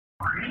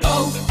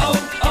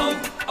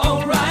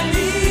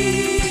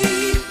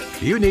O'Reilly!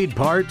 You need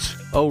parts?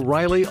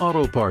 O'Reilly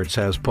Auto Parts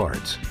has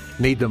parts.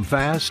 Need them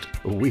fast?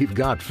 We've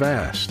got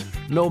fast.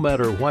 No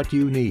matter what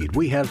you need,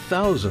 we have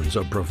thousands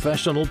of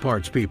professional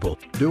parts people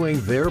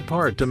doing their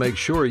part to make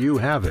sure you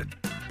have it.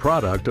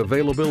 Product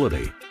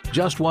availability.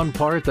 Just one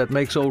part that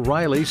makes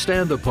O'Reilly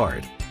stand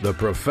apart. The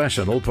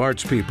professional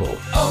parts people.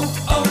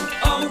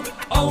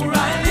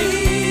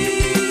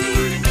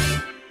 O'Reilly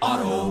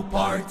Auto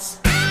Parts.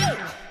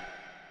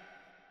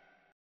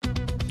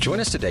 Join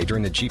us today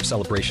during the Jeep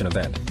Celebration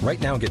event. Right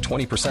now, get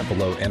 20%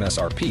 below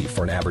MSRP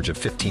for an average of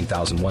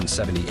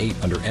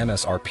 $15,178 under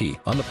MSRP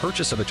on the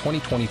purchase of a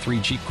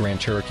 2023 Jeep Grand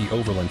Cherokee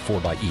Overland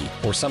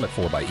 4xE or Summit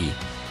 4xE.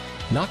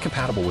 Not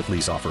compatible with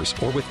lease offers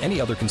or with any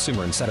other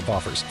consumer incentive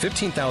offers.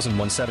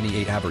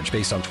 $15,178 average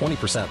based on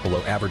 20%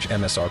 below average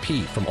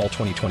MSRP from all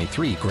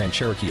 2023 Grand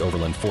Cherokee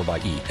Overland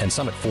 4xE and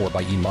Summit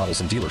 4xE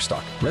models in dealer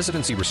stock.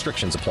 Residency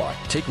restrictions apply.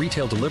 Take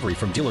retail delivery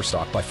from dealer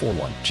stock by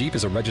 4/1. Jeep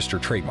is a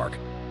registered trademark.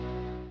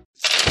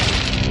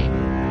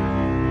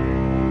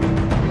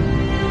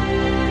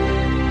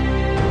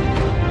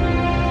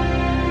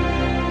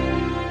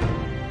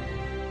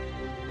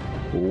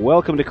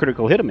 Welcome to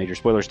Critical Hit, a Major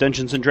Spoilers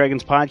Dungeons &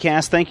 Dragons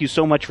podcast. Thank you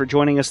so much for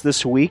joining us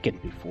this week.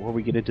 And before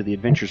we get into the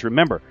adventures,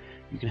 remember,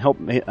 you can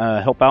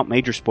help out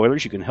Major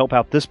Spoilers. You can help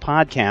out this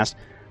podcast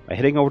by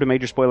heading over to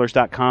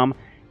majorspoilers.com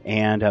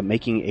and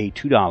making a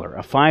 $2,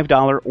 a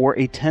 $5, or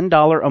a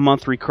 $10 a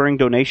month recurring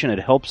donation. It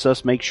helps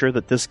us make sure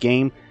that this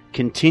game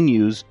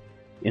continues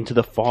into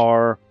the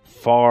far,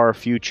 far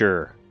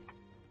future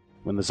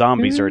when the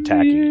zombies are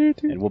attacking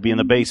and we'll be in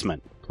the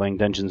basement playing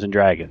Dungeons &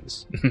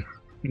 Dragons.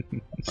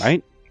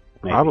 Right?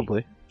 Maybe.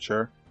 Probably.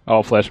 Sure.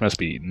 All flesh must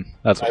be eaten.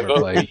 That's what we're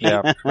playing.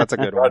 Yeah, that's a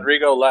good one.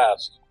 Rodrigo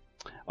last.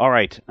 All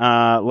right.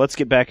 Let's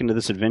get back into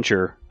this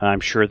adventure. I'm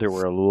sure there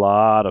were a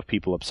lot of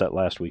people upset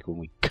last week when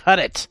we cut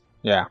it.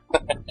 Yeah.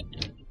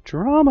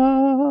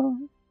 Drama.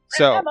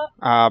 So,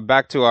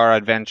 back to our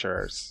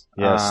adventures.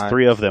 Yes,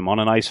 3 of them on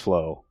an ice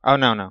floe. Oh,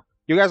 no.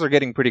 You guys are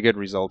getting pretty good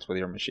results with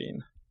your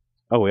machine.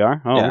 Oh, we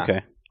are? Oh, Yeah.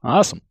 okay.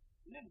 Awesome.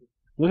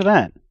 Look at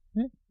that.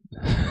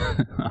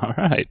 All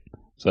right.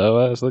 So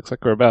it looks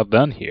like we're about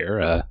done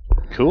here.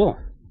 Cool.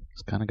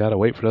 Just kind of got to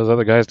wait for those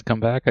other guys to come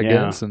back, I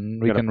guess, and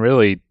we can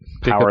really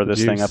pick Power up the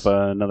this thing juice. up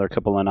another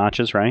couple of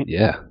notches, right?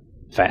 Yeah.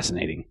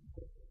 Fascinating.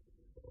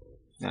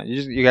 Yeah,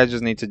 you guys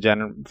just need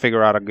to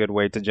figure out a good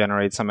way to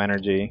generate some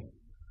energy.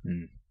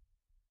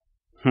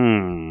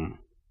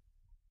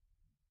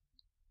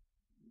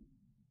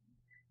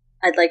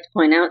 I'd like to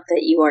point out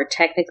that you are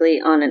technically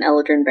on an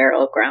Eldrin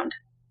barrel ground.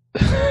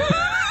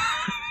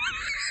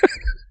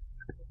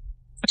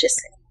 Just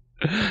saying.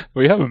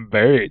 We haven't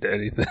buried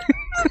anything.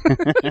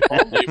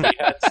 Only we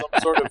had some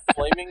sort of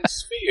flaming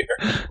sphere.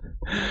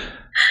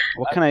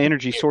 What kind of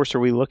energy source are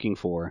we looking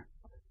for?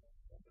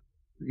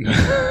 You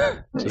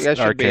guys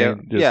should be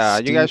able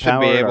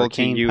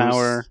to use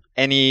power.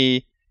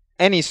 any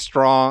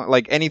strong,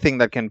 like anything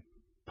that can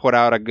put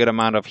out a good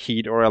amount of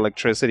heat or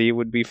electricity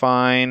would be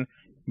fine,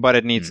 but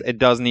it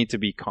does need to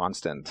be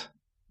constant.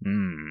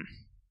 Well,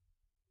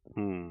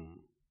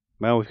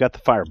 we've got the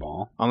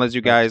fireball. Unless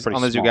you guys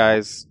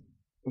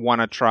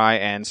want to try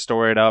and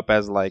store it up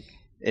as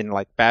in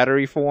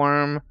battery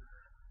form,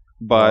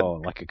 but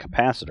like a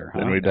capacitor.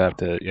 Then we'd have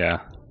to,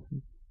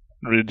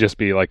 it'd just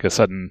be like a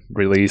sudden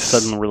release.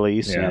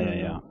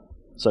 Yeah.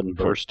 Sudden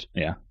burst.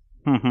 Yeah.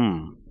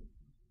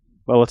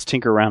 Well, let's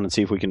tinker around and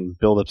see if we can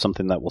build up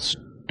something that will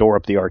store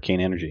up the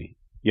arcane energy.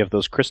 You have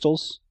those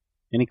crystals?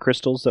 Any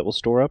crystals that will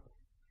store up?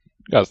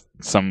 Got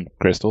some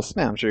crystals.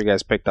 Yeah, I'm sure you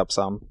guys picked up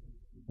some.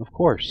 Of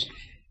course.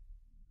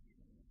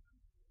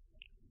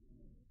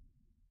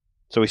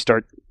 So we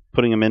start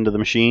putting them into the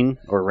machine,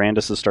 or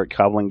Randus will start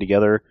cobbling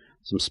together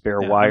some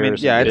spare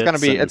wires.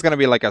 It's gonna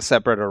be like a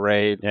separate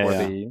array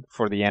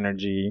for the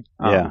energy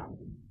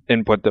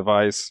input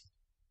device.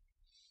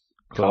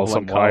 Put all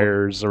some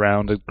wires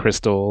around a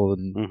crystal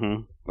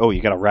and Oh, you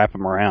got to wrap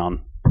them around.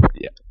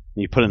 Yeah.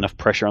 You put enough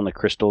pressure on the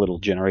crystal, it'll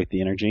generate the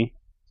energy.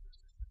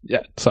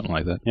 Yeah, something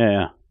like that.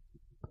 Yeah.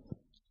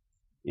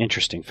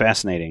 Interesting,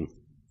 fascinating.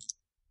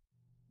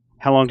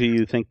 How long do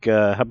you think?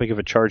 How big of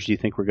a charge do you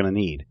think we're going to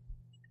need?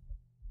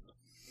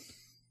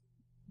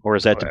 Or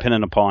is that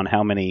dependent upon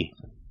how many?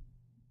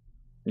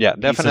 Yeah,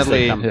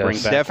 definitely.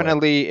 Back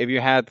definitely, if you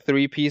had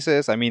 3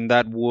 pieces, I mean,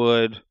 that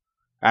would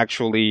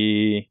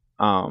actually,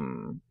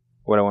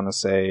 what I want to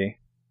say,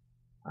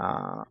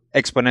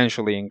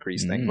 exponentially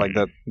increase things. Like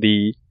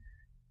the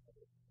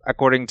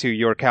according to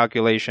your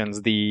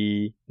calculations,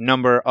 the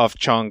number of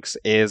chunks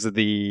is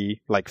the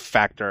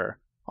factor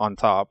on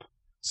top.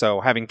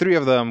 So having 3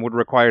 of them would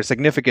require a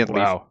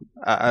significantly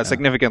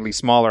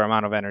smaller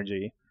amount of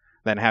energy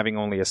than having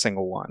only a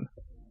single one.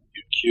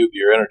 You cube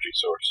your energy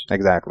source.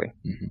 Exactly.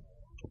 You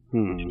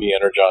be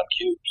energon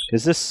cubes.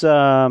 Is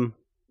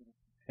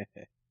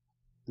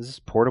this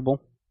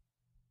portable?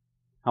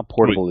 How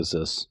portable is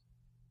this?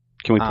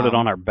 Can we put it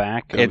on our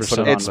back? It's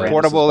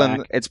portable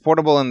it's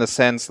portable in the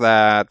sense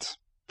that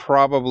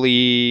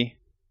probably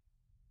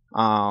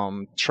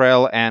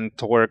Trail and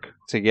Torque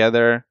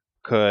together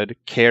could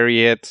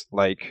carry it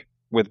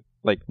with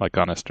Like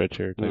on a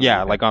stretcher.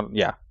 yeah,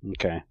 yeah.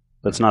 Okay.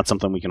 That's not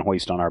something we can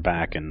hoist on our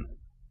back and...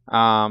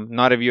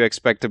 Not if you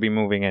expect to be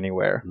moving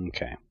anywhere.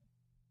 Okay.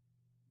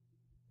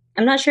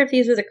 I'm not sure if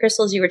these were the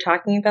crystals you were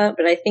talking about,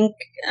 but I think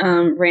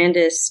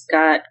Randus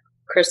got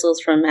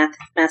crystals from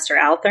Master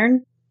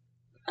Althern,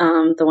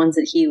 the ones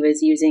that he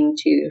was using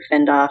to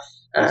fend off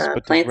Yes,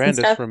 but does plants and Randus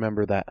stuff.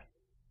 remember that?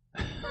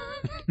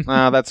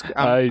 That's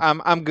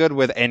I'm good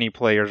with any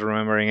players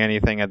remembering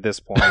anything at this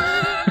point.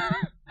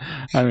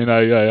 I mean,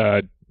 I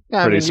Yeah,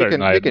 Pretty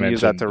certain I you had can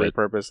use that to mentioned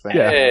repurpose things.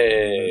 Yeah.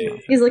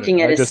 Hey. He's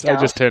looking at his I stuff.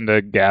 just tend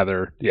to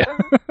gather,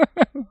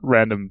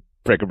 random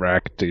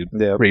bric-a-brac to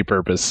Yep.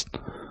 repurpose.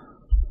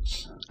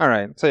 All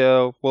right,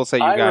 so we'll say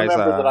you I guys.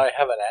 remember that I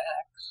have an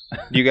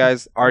axe. You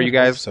guys, are you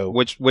I hope guys? so.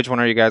 Which one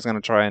are you guys going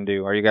to try and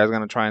do? Are you guys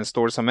going to try and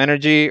store some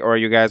energy, or are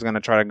you guys going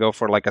to try to go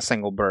for like a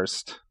single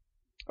burst?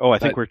 Oh, I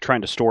think we're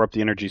trying to store up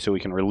the energy so we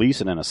can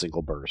release it in a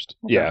single burst.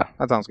 Yeah,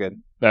 That sounds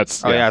good.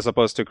 that's Oh yeah, as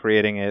opposed to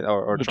sustain it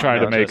or To try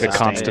to make a sustain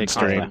constant it.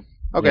 stream.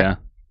 Okay. Yeah.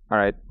 All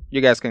right,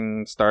 you guys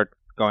can start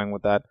going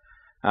with that.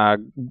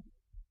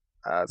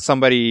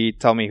 Somebody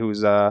tell me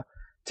who's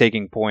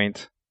taking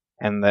point,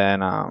 and then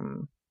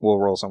we'll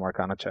roll some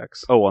Arcana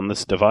checks. Oh, on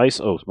this device?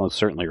 Oh, most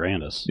certainly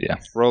Randus. Yeah.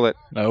 Roll it.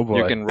 Oh boy.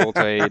 You can roll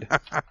to aid.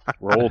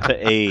 Roll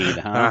to aid,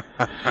 huh?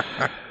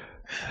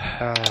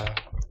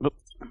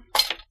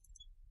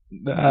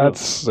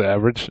 That's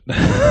average.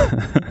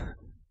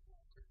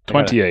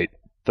 28.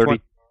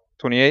 30,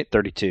 28.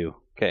 32.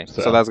 Okay,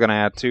 so So- that's gonna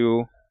add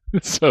 2.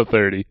 So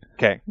 30.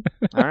 Okay.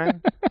 All right.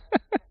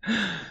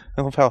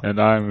 I love how And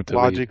I'm to lead.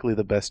 logically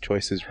the best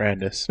choice is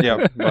Randus.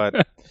 Yeah,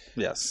 but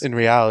yes. In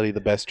reality,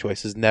 the best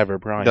choice is never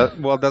Brian.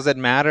 Does it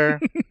matter?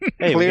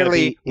 Hey, we gotta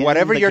Clearly, be in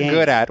whatever the you're game.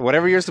 good at,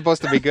 whatever you're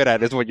supposed to be good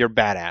at, is what you're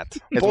bad at.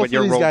 It's Both what of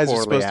you're these rolled guys are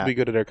poorly supposed at. to be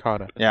good at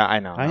Arcana. Yeah, I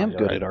know. I am you're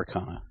good right. at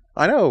Arcana.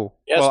 I know.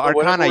 Yes, Well, but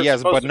whatever Arcana, we're yes,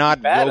 supposed but to be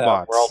not bad at,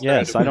 robots. we're all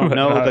Yes, trying I don't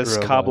know Not this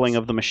robots. cobbling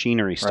of the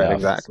machinery stuff. Right,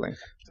 exactly.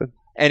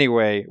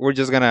 Anyway, we're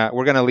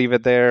gonna leave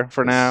it there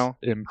for now.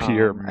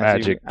 Impure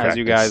magic. as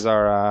you guys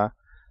are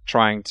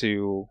trying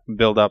to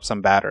build up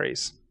some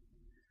batteries.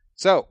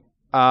 So,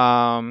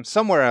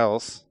 somewhere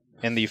else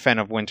in the Fen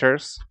of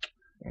Winters,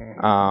 The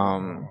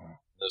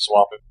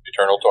Swamp of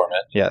Eternal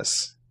Torment.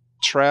 yes,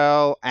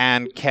 Trell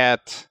and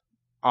Ket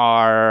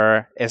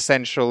are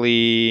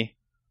essentially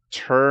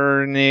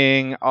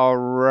turning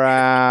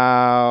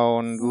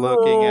around,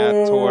 looking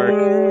at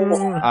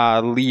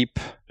Torque leap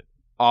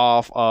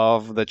off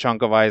of the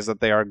chunk of ice that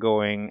they are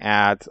going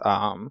at,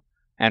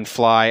 and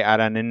fly at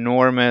an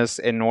enormous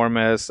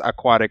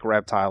aquatic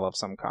reptile of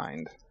some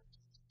kind.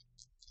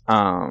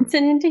 It's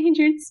an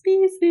endangered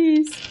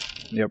species.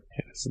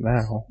 Yes,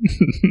 now.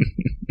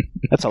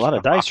 That's a lot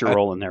of dice you're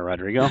rolling there,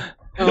 Rodrigo.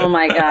 Oh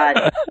my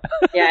god.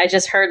 Yeah, I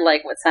just heard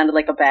like what sounded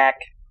like a back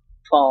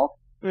fall.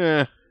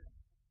 Eh.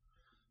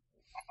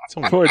 It's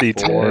only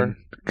 4d10.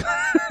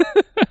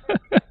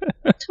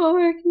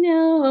 Torque,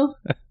 no.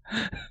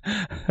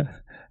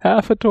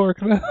 Half a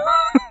torque.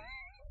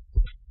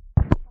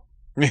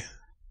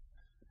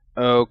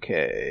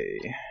 Okay.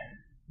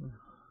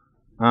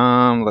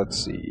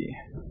 Let's see.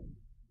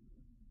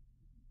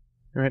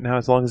 Right now,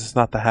 as long as it's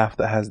not the half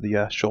that has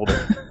the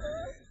shoulder.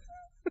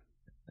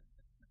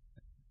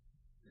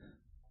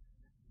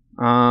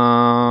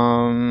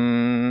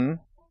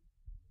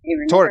 You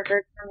remember Torque.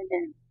 her coming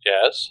down.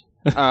 Yes.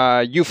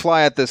 You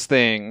fly at this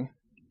thing.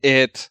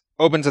 It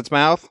opens its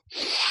mouth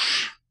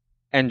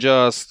and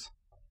just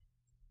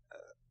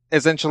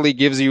essentially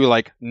gives you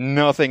like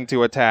nothing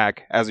to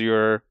attack as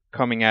you're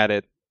coming at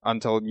it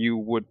until you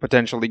would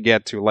potentially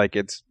get to like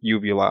its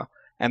uvula,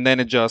 and then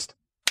it just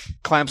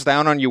clamps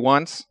down on you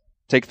once,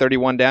 take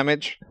 31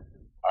 damage.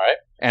 All right.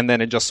 And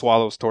then it just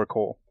swallows Torque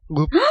whole.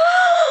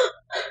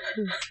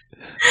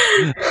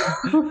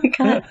 Oh my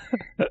god.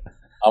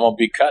 I'm going to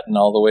be cutting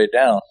all the way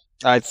down.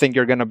 I think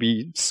you're gonna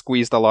be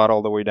squeezed a lot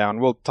all the way down.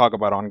 We'll talk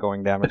about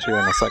ongoing damage here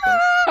in a second.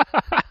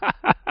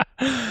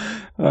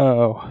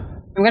 Oh.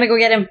 I'm gonna go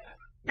get him.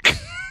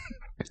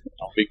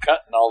 I'll be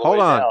cutting all the Hold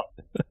way on. down.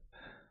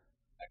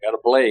 I got a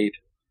blade.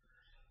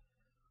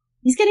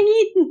 He's getting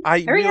eaten. I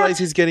Hurry realize up.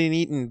 he's getting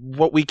eaten.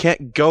 What we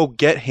can't go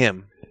get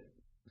him.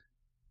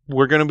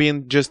 We're going to be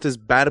in just as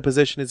bad a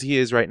position as he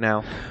is right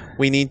now.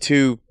 We need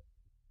to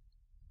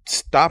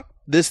stop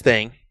this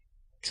thing,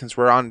 since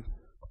we're on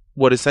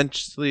what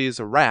essentially is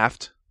a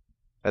raft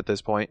at this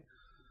point,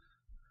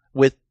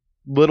 with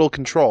little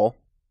control.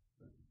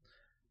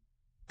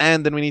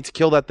 And then we need to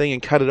kill that thing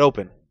and cut it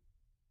open.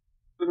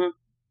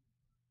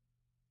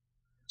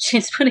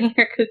 She's putting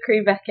her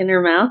kukri back in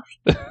her mouth.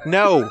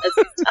 No!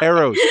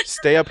 Arrows,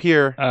 stay up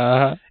here.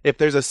 Uh, If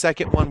there's a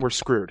second one, we're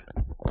screwed.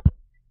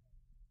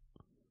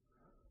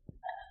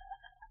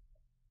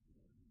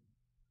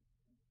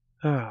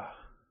 What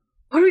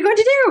are we going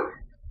to do?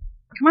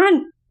 Come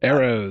on,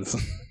 arrows.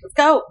 let's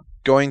go.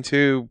 Going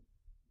to...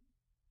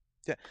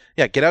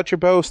 Yeah, get out your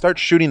bow, start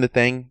shooting the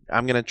thing.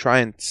 I'm going to try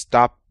and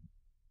stop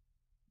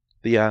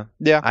the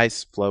Yeah.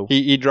 ice flow.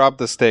 He dropped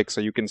the stick,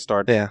 so you can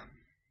start. Yeah.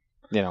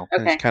 You know.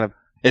 And Okay. just kind of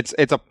It's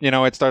a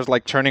it starts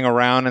like turning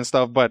around and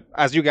stuff. But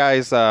as you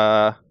guys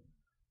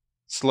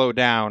slow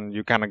down,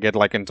 you kind of get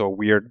like into a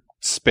weird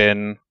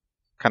spin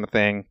kind of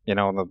thing.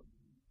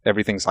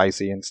 Everything's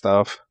icy and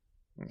stuff.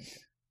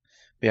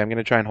 Yeah, I'm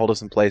gonna try and hold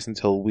us in place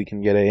until we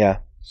can get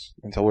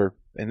until we're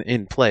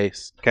in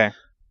place. Okay.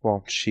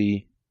 Well,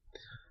 she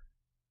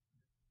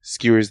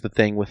skewers the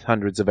thing with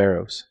hundreds of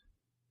arrows.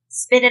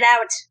 Spit it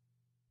out.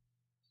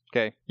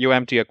 Okay. You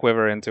empty a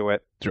quiver into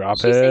it. Drop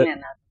She's saying it.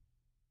 that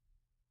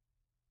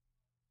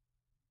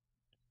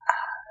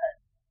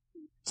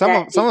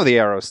now. Some of the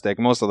arrows stick.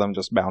 Most of them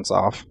just bounce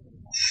off.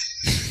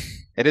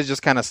 It is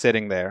just kind of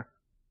sitting there.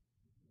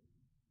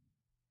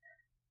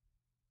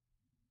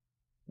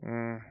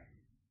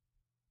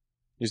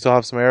 You still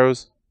have some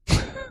arrows?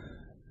 Did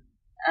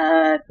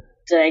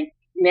I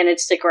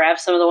manage to grab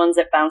some of the ones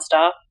that bounced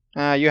off?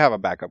 You have a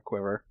backup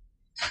quiver.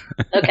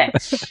 Okay.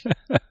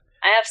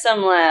 I have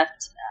some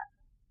left.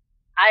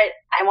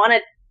 I want to...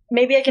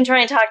 Maybe I can try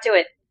and talk to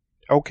it.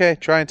 Okay,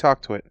 try and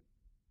talk to it.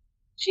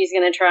 She's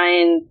going to try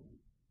and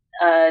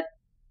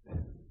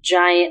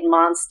giant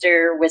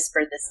monster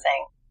whisper this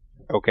thing.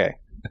 Okay.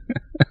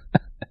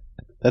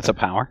 That's a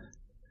power.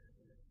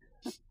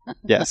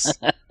 Yes.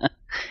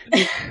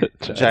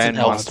 Giant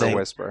monster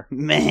whisper.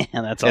 Man,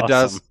 that's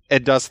awesome.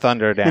 It does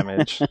thunder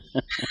damage.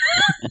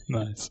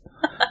 Nice.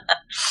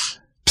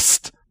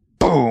 Psst.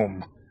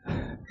 Boom.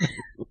 Can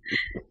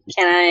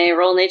I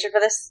roll nature for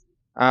this?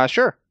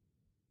 Sure.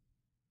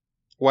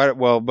 What?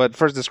 Well, but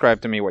first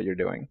describe to me what you're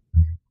doing.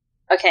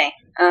 Okay.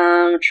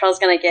 Trell's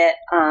gonna get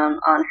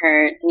on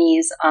her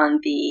knees on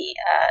the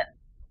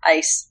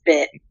ice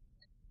bit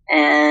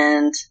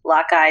and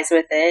lock eyes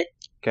with it.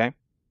 Okay.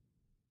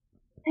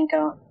 And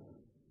go.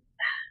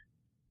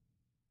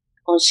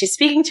 Well, she's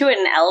speaking to it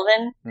in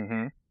Elven.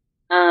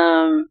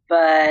 Mm-hmm.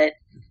 But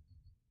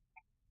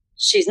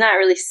she's not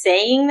really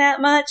saying that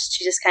much.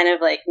 She's just kind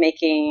of like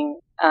making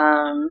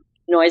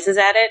noises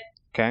at it.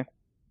 Okay.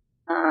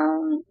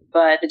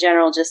 But the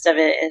general gist of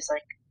it is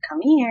like, come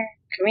here,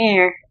 come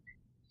here.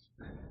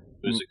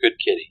 Who's a good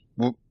kitty?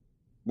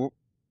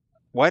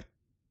 What?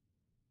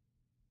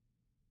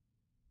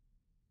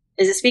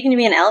 Is it speaking to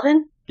me in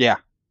Elven? Yeah.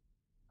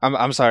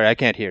 I'm sorry, I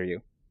can't hear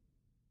you.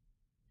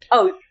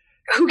 Oh,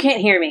 who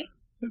can't hear me?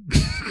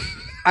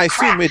 I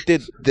assume it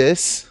did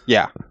this.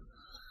 Yeah.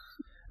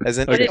 As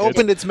in, Okay. it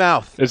opened its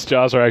mouth. Its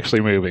jaws are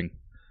actually moving.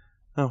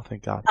 Oh,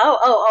 thank God.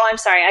 Oh, I'm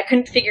sorry. I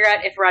couldn't figure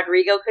out if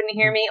Rodrigo couldn't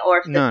hear me or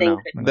if the thing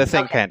couldn't. The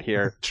thing Okay. can't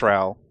hear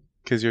Trell.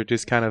 Because you're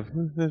just kind of...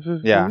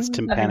 Yeah. It's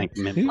tympanic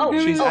mimic. Oh,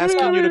 She's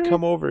asking you to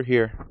come over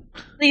here.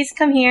 Please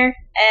come here.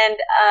 And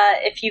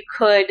if you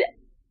could...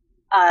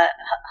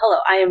 hello,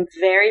 I am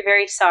very,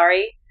 very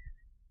sorry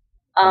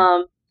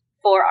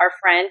for our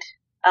friend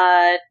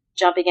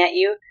jumping at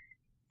you.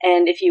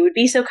 And if you would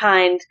be so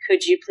kind,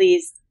 could you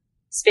please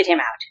spit him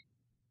out?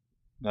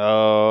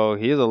 Oh,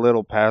 he's a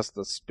little past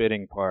the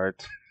spitting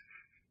part.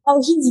 Oh,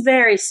 he's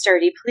very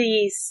sturdy.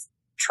 Please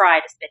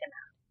try to spit him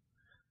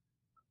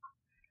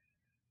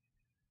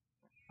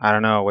I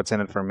don't know what's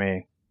in it for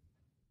me.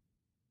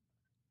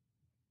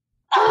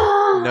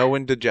 out. No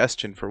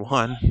indigestion, for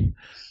one.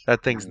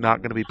 That thing's not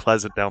going to be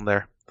pleasant down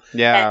there.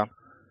 Yeah.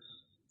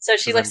 So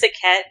she looks at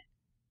Ket.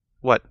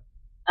 What?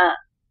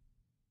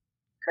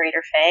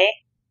 Greater Fae.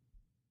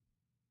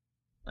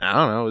 I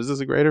don't know. Is this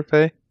a greater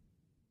pay?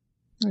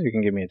 You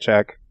can give me a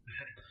check.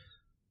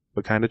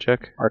 What kind of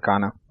check?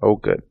 Arcana. Oh,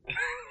 good.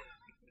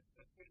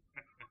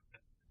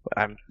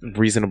 I'm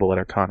reasonable at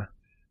Arcana.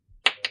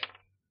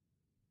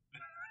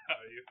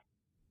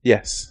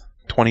 Yes.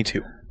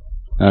 22.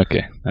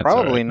 Okay. That's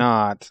Probably all right.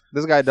 not.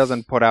 This guy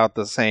doesn't put out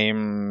the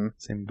same...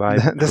 Same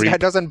vibe. this guy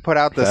Creep. doesn't put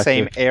out the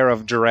same Exactly. air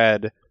of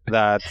dread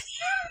that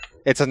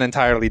it's an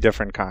entirely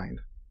different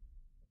kind.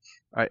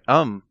 All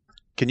right,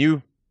 can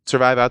you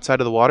survive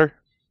outside of the water?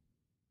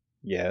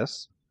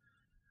 Yes.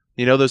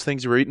 You know those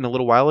things you were eating a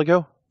little while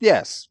ago?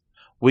 Yes.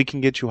 We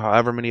can get you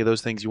however many of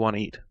those things you want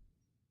to eat.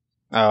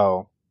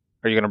 Oh.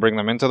 Are you going to bring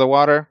them into the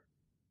water?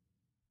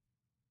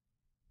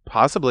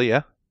 Possibly,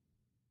 yeah.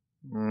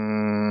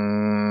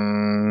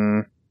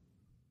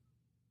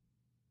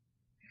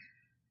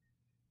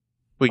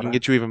 We can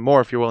get you even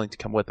more if you're willing to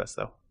come with us,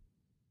 though.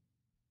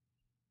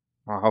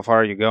 Well, how far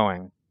are you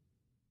going?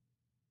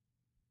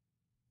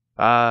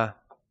 To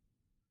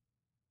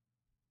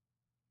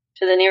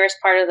the nearest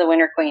part of the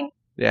Winter Queen.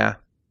 Yeah.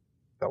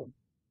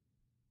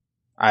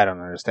 I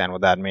don't understand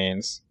what that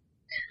means.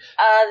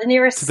 The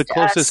nearest... To the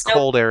closest snow-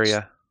 cold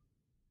area.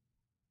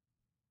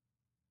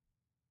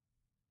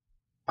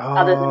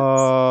 Other than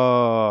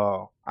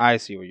Oh, I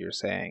see what you're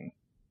saying.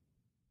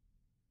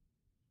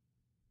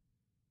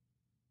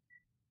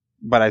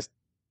 But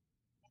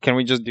can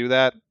we just do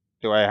that?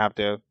 Do I have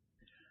to?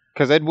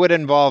 Because it would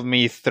involve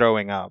me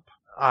throwing up.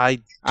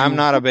 I'm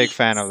not a big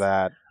fan of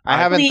that. I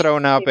haven't Please.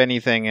 thrown up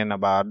anything in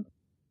about,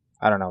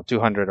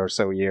 200 or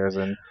so years,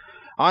 and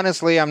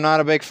honestly, I'm not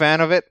a big fan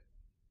of it.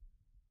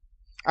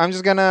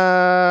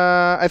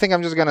 I think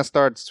I'm just gonna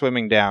start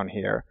swimming down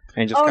here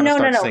and just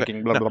start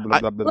sinking. Blah, blah, blah,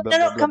 blah, blah, blah,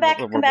 blah, come back,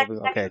 blah, come blah, back, blah,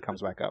 come blah. Okay, back. it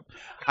comes back up.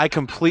 I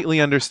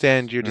completely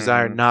understand your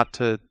desire not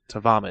to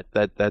vomit.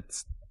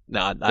 That's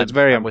no. It's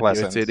very I'm with you.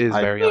 unpleasant. It is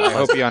very I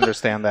unpleasant. hope you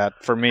understand that.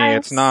 For me, I'm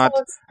it's not.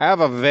 so- I have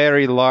a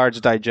very large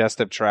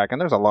digestive tract,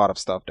 and there's a lot of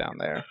stuff down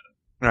there.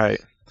 Right.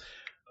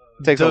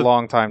 It takes a The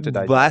long time to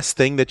digest. Last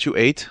thing that you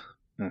ate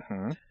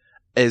Mm-hmm.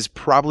 is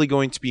probably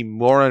going to be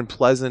more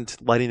unpleasant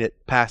letting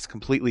it pass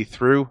completely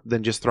through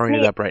than just throwing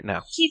it up right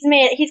now.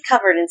 He's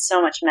covered in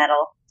so much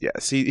metal.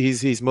 Yes,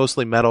 he's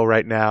mostly metal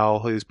right now.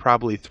 He's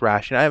probably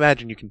thrashing. I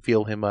imagine you can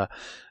feel him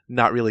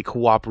not really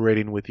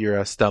cooperating with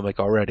your stomach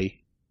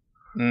already.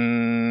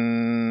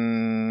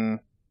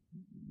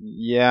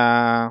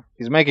 Yeah,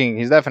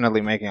 he's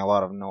definitely making a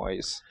lot of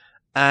noise.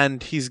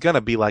 And he's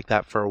gonna be like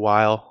that for a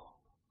while.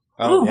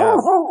 Oh yeah.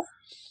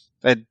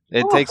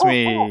 It takes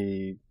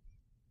me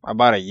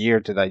about a year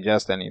to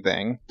digest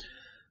anything.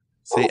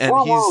 See, and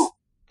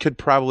could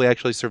probably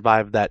actually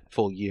survive that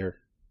full year.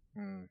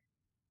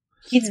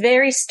 He's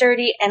very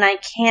sturdy, and I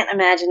can't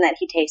imagine that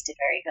he tasted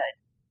very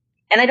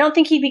good. And I don't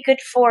think he'd be good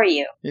for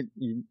you.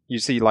 You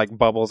see like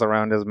bubbles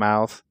around his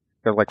mouth.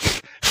 They're like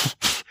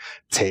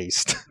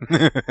taste.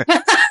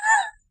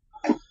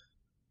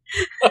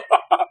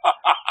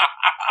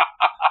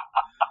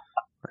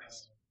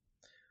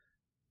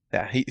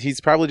 Yeah, he's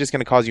probably just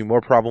going to cause you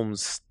more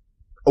problems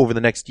over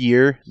the next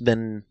year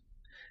than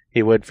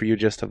he would for you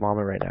just to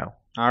vomit right now.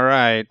 All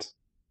right.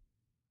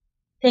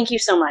 Thank you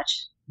so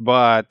much.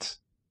 But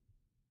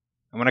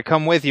I'm going to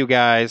come with you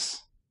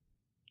guys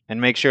and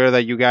make sure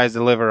that you guys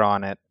deliver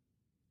on it.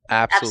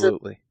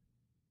 Absolutely.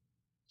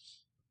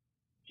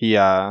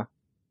 You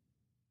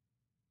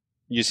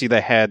see the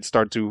head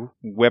start to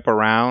whip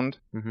around,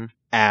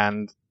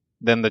 and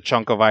then the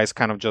chunk of ice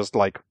kind of just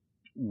like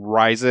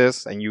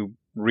rises, and you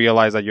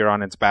realize that you're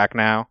on its back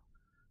now,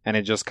 and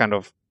it just kind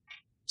of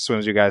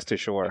swims you guys to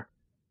shore.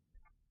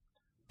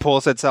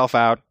 Pulls itself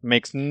out,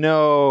 makes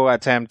no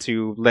attempt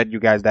to let you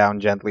guys down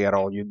gently at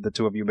all. The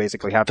two of you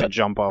basically have to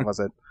jump off as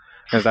it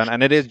is done,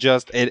 and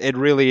it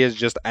really is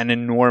just an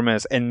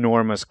enormous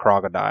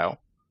crocodile.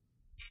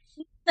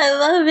 I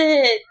love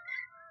it.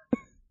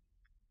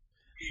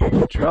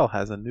 Trell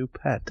has a new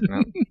pet.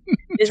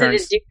 Is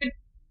it a dude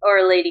or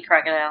a lady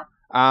crocodile?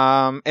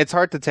 It's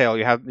hard to tell.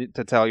 You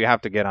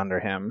have to get under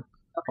him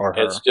or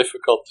her. It's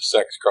difficult to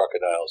sex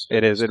crocodiles.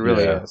 It is. It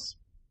really is.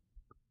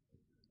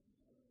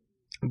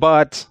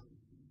 But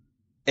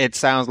it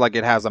sounds like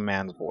it has a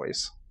man's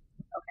voice.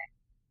 Okay.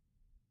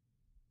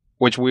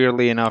 Which,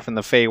 weirdly enough, in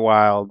the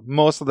Feywild,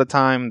 most of the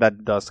time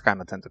that does kind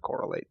of tend to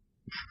correlate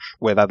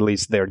with at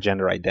least their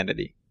gender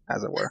identity,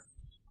 as it were.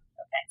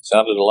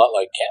 Sounded a lot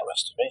like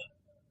Camus to me.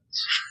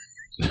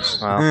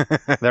 Well,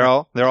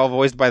 they're all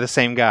voiced by the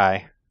same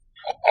guy.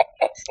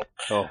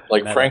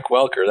 Like Frank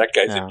Welker, that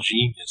guy's Yeah. a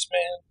genius,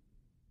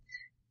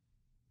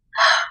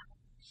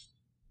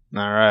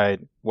 man. All right.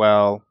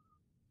 Well,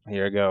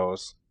 here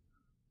goes.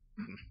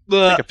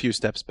 Take a few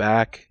steps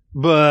back.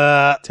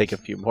 Take a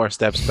few more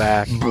steps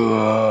back.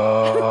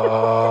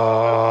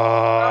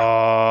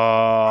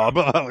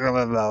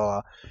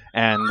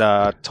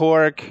 And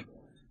Torque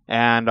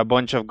and a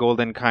bunch of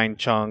golden kind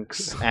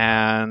chunks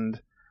and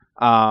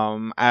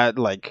at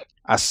like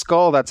a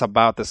skull that's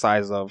about the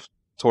size of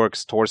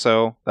Torque's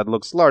torso that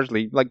looks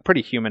largely like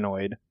pretty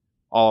humanoid.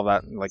 All of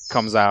that like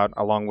comes out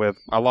along with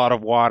a lot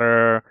of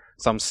water,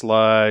 some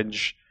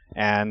sludge,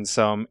 and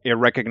some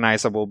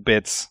irrecognizable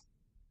bits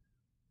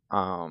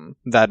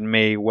that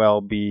may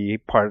well be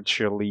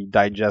partially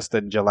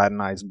digested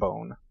gelatinized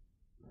bone.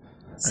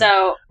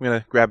 So I'm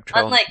gonna grab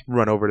Trell, Unlike-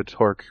 run over to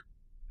Torque,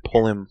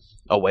 pull him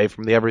away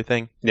from the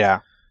everything. Yeah.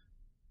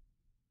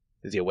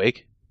 Is he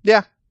awake?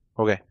 Yeah.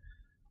 Okay.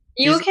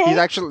 you okay? He's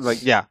actually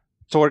like, yeah.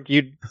 Torque,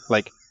 you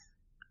like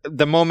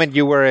the moment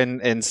you were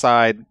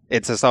inside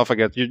its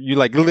esophagus, you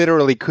like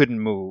literally couldn't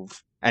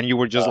move, and you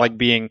were just like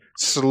being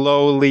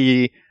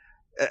slowly,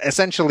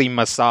 essentially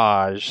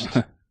massaged.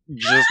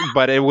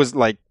 But it was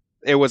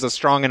a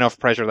strong enough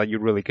pressure that you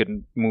really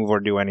couldn't move or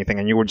do anything,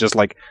 and you were just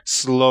like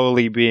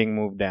slowly being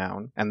moved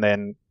down, and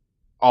then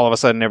all of a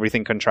sudden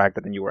everything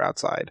contracted and you were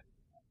outside.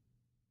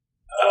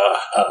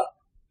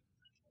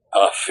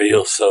 I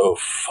feel so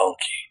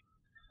funky.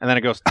 And then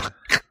it goes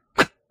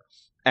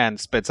and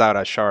spits out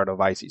a shard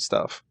of icy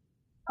stuff.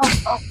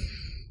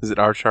 Is it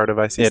our shard of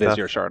icy It stuff? is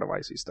your shard of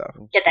icy stuff.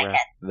 Get that Grab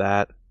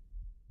that.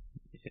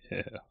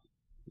 Yeah.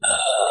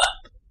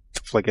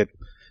 Flick it.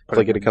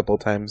 Click it a couple of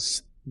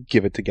times.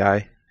 Give it to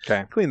Guy.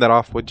 Okay. Clean that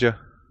off, would you?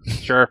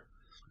 Sure.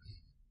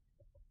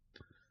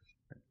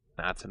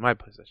 Nah, it's in my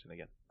possession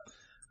again.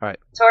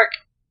 Torque.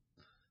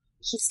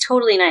 He's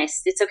totally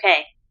nice. It's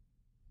okay.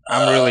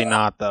 I'm really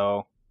not,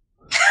 though.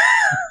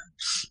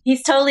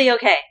 He's totally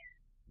okay.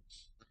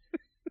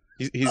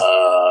 He's You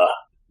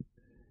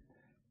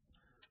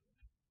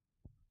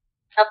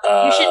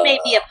should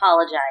maybe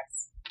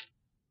apologize.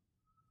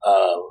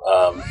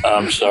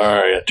 I'm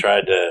sorry. I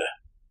tried to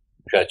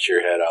cut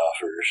your head off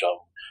or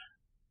something.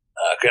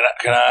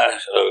 Can I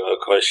ask a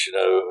question,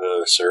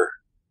 sir?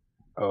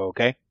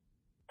 Okay.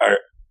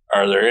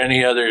 Are there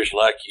any others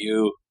like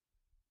you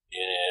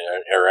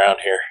around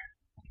here?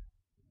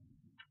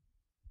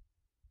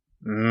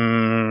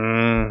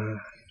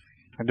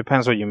 It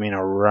depends what you mean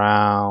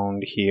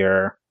around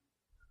here.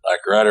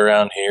 Like right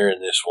around here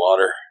in this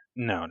water?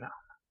 No.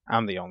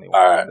 I'm the only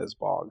one Alright. in this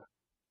bog.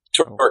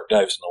 Torque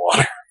dives in the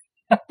water.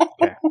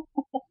 Okay.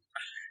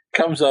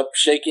 Comes up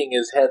shaking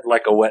his head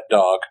like a wet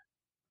dog.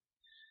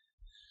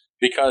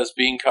 Because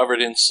being covered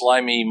in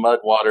slimy mud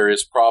water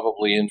is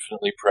probably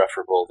infinitely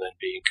preferable than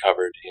being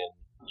covered in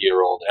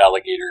year-old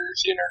alligator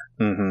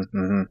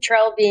dinner.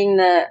 Trell, being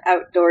the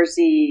outdoors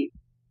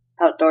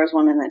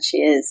woman that she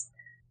is,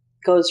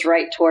 goes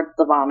right towards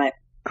the vomit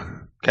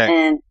Okay.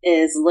 and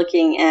is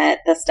looking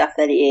at the stuff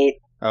that he ate.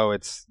 Oh,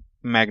 it's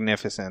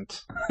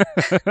magnificent.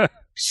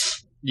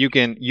 You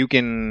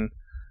can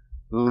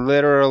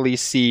literally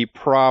see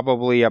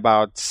probably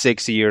about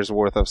 6 years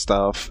worth of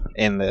stuff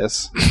in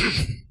this.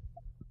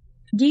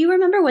 Do you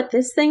remember what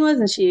this thing was?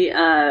 And she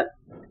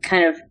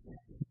kind of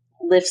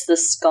lifts the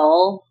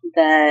skull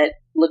that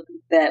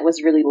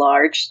was really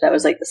large. That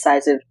was like the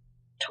size of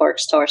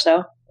Torque's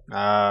torso.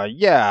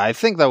 Yeah, I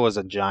think that was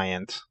a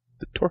giant.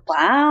 The torque.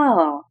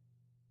 Wow.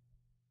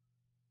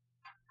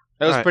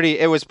 It was Alright.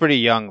 It was pretty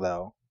young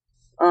though.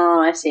 Oh,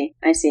 I see.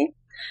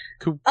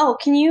 Cool. Oh,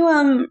 can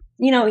you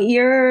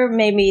you're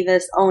maybe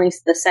only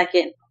the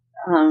second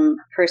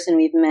person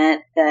we've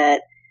met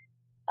that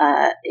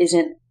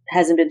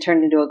hasn't been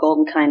turned into a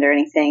golden kind or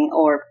anything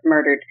or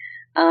murdered.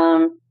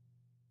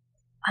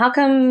 How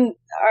come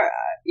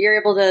you're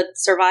able to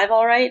survive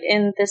all right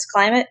in this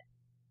climate?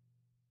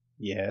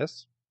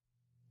 Yes.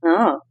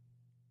 Oh,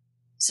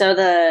 so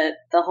the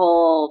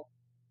whole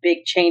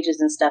big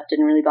changes and stuff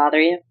didn't really bother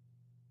you?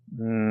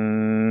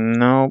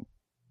 No.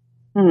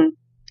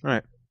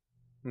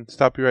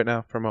 Stop you right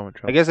now for a moment,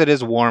 Trump. I guess it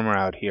is warmer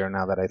out here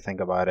now that I think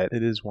about it.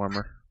 It is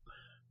warmer.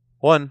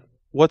 One,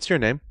 what's your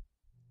name?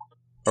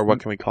 Or what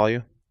can we call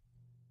you?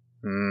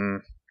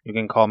 You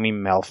can call me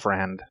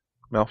Melfriend.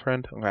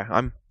 Melfriend? Okay,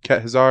 I'm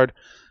Ket Hazard.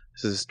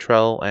 This is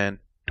Trell and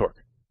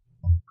Torque.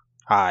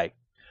 Hi.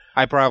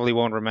 I probably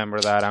won't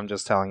remember that. I'm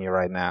just telling you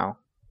right now.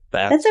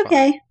 That's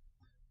okay.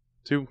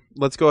 So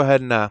let's go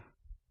ahead and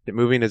get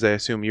moving, as I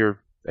assume you're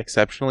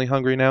exceptionally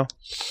hungry now.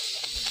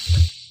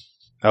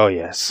 Oh,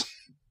 yes.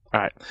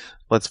 Alright,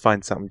 let's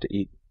find something to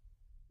eat.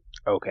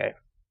 Okay.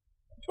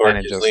 Torque And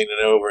it is just- leaning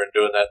over and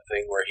doing that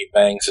thing where he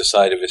bangs the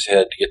side of his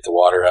head to get the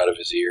water out of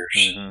his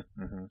ears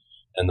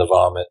and the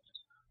vomit.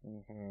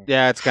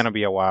 Yeah, it's going to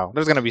be a while.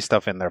 There's going to be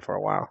stuff in there for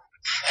a while.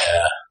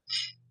 Yeah.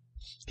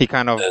 He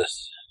kind of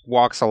This.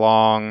 walks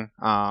along.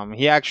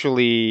 He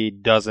actually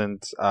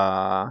doesn't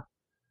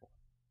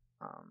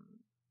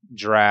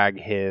drag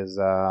his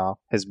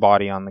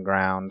body on the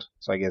ground.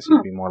 So I guess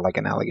he'd be more like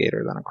an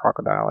alligator than a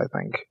crocodile, I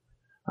think.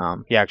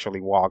 He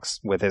actually walks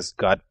with his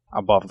gut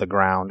above the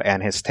ground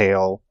and his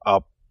tail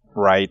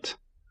upright.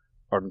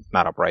 Or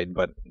not upright,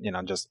 but,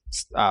 just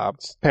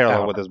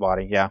parallel with his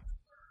body, yeah.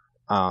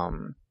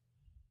 And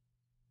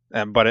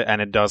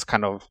it does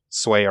kind of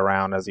sway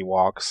around as he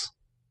walks.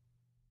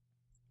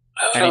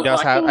 And he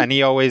does have, and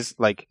he always,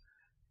 like,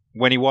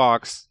 when he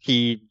walks,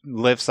 he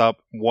lifts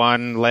up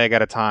one leg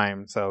at a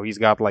time. So he's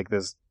got, like,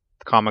 this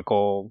somewhat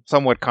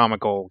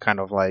comical kind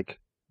of, like,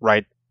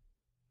 right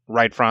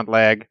front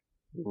leg,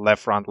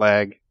 left front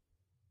leg,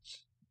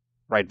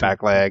 right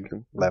back leg,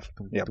 left,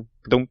 yep,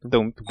 dum,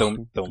 dum,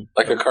 dum, dum.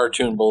 Like a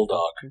cartoon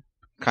bulldog.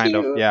 Kind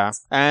of, yeah.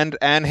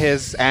 And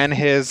his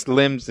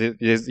limbs,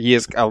 he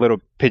is a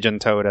little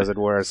pigeon-toed, as it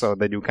were, so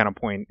they do kind of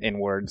point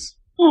inwards.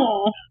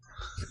 Aww.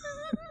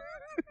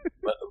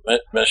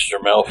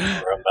 Mr.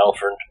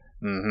 Melford,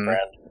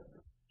 friend,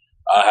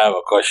 I have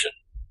a question.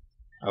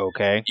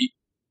 Okay.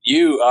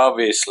 You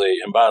obviously,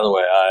 and by the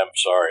way, I am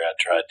sorry I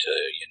tried to,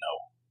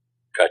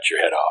 cut your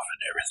head off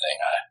and everything.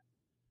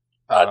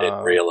 I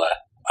didn't realize.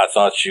 I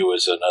thought she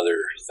was another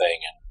thing.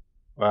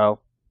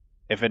 Well,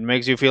 if it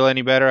makes you feel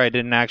any better, I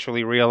didn't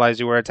actually realize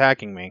you were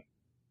attacking me.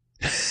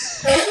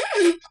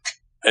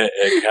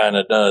 It kind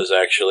of does,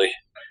 actually.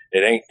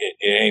 It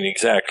ain't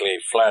exactly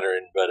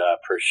flattering, but I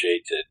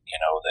appreciate that,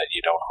 that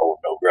you don't hold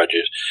no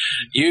grudges.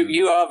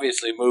 You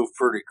obviously moved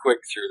pretty quick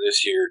through this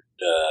here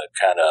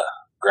kind of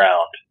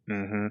ground.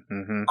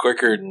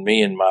 Quicker than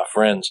me and my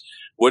friends.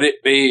 Would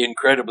it be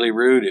incredibly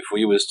rude if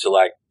we was to,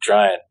 like,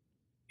 try and,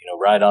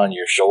 ride on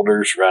your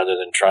shoulders rather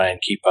than try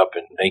and keep up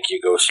and make you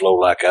go slow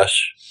like us?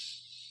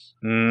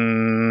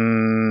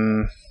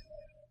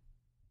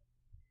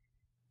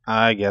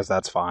 I guess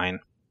that's fine.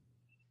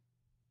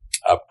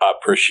 I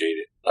appreciate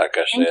it. Like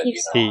I said, Thank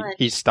you so much.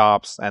 He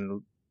stops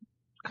and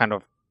kind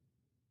of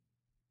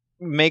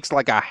makes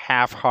like a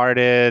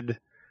half-hearted,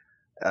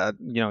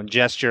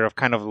 gesture of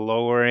kind of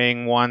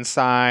lowering one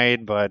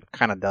side, but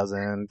kind of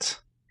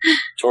doesn't.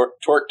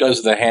 Torque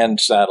does the hand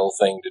saddle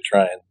thing to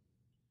try and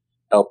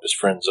help his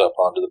friends up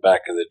onto the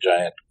back of the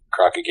giant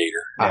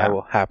crocagator. I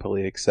will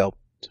happily accept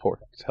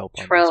Torque's help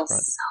on Trell's this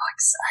front. so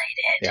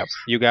excited. Yep.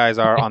 You guys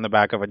are on the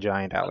back of a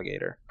giant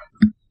alligator.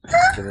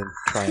 and then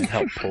try and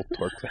help pull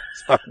Torque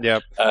down.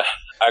 Yep.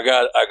 I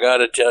got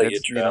to tell you,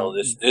 It's, you Trell, know-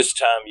 this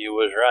time you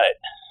was right.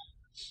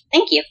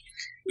 Thank you.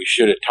 We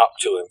should have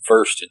talked to him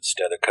first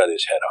instead of cut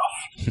his head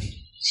off.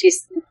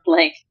 She's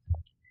like,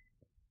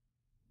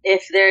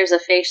 if there's a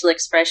facial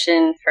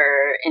expression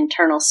for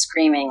internal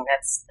screaming,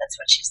 that's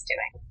what she's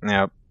doing.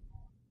 Yep.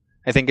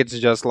 I think it's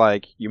just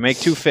like you make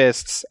two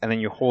fists and then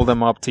you hold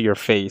them up to your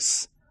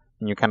face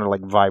and you kind of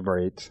like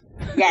vibrate.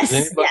 Yes,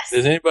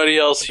 Does anybody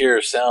else hear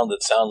a sound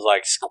that sounds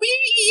like squeak?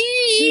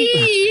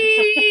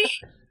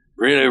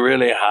 Really,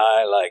 really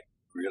high, like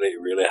really,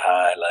 really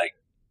high, like.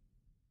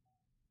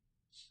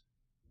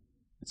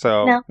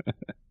 So No.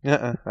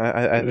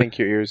 I think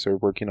your ears are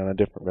working on a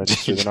different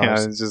register than yeah,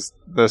 ours. it's just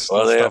there's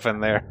Well, they- stuff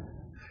in there.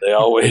 They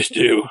always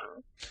do.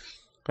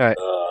 All right,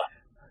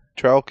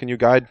 Trell, can you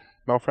guide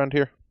Melfriend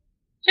here?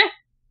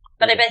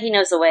 But I bet he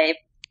knows the way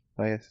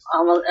Yes.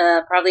 almost,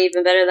 probably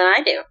even better than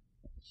I do.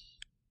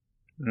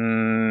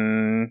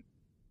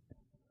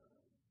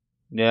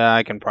 Yeah,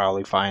 I can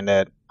probably find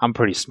it. I'm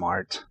pretty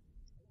smart.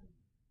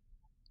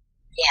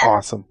 Yeah.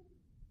 Awesome.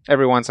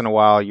 Every once in a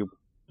while, you're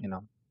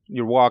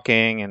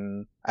walking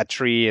and a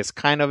tree is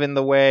kind of in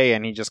the way,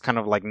 and he just kind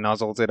of like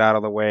nuzzles it out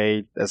of the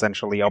way,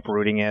 essentially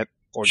uprooting it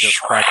or just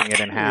cracking it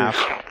in half.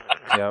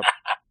 Yep.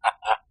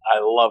 I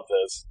love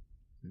this.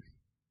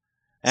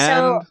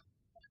 And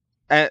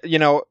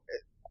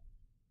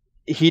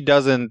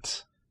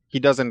he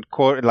doesn't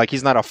quote like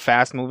he's not a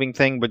fast moving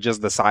thing, but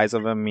just the size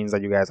of him means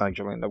that you guys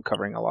actually end up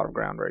covering a lot of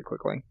ground very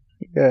quickly.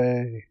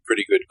 Yay.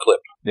 Pretty good clip.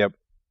 Yep.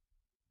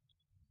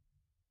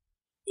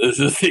 This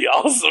is the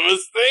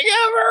awesomest thing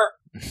ever.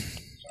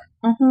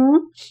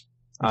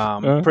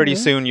 Mm-hmm. Pretty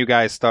soon you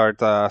guys start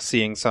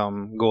seeing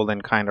some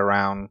golden kind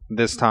around.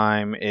 This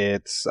time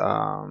it's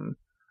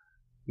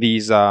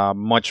these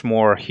much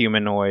more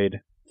humanoid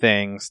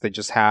things. They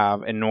just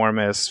have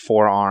enormous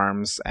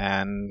forearms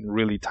and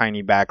really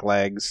tiny back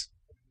legs,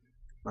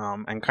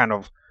 and kind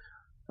of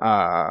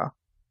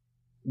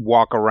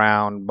walk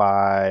around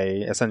by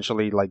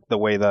essentially like the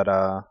way that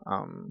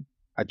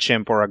a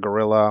chimp or a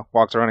gorilla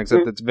walks around,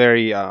 except it's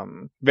very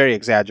very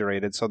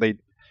exaggerated. So they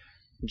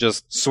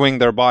just swing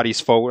their bodies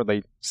forward,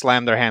 they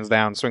slam their hands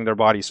down, swing their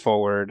bodies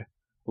forward,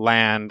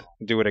 land,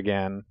 do it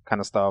again,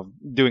 kind of stuff.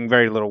 Doing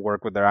very little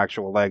work with their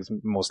actual legs,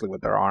 mostly with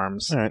their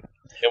arms. All right.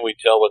 Can we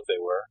tell what they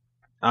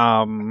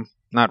were?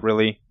 Not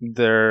really.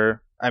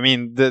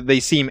 They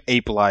seem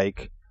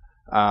ape-like,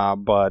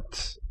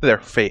 but They're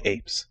fey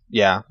apes.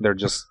 yeah, they're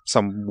just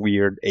some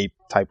weird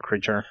ape-type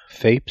creature.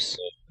 Fapes?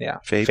 Yeah,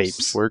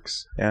 Fapes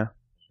works. Yeah.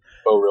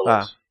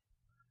 Gorillas.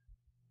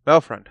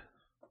 Melfriend,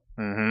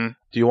 Mm-hmm.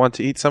 do you want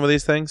to eat some of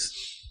these things?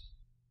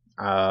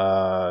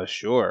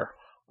 Sure.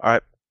 All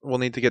right. We'll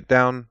need to get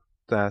down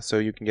so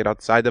you can get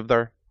outside of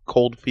their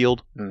cold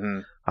field.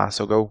 Mm-hmm.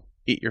 So go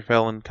eat your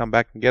fill and come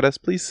back and get us,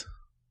 please.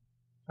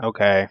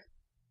 Okay.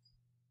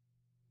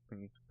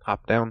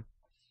 Hop down.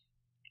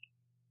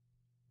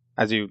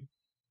 As you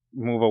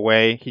move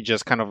away, he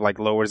just kind of like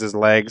lowers his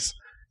legs,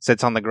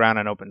 sits on the ground,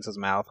 and opens his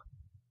mouth.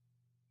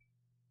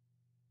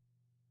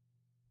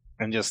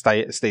 And just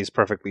stays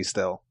perfectly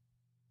still.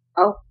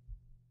 Oh.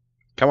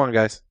 Come on,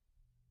 guys.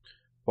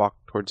 Walk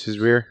towards his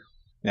rear.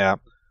 Yeah.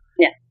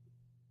 Yeah.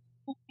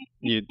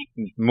 You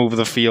move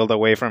the field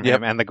away from Yep.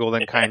 him, and the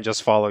golden kind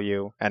just follow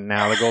you. And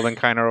now the golden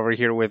kind are over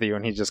here with you,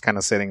 and he's just kind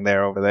of sitting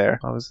there over there.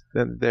 I was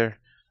there.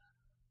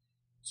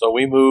 So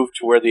we move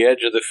to where the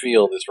edge of the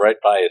field is right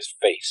by his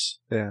face.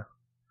 Yeah.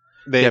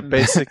 They, Yeah,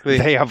 basically.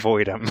 they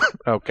avoid him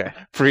Okay.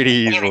 pretty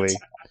easily.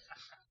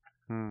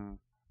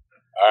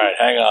 All right,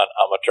 hang on.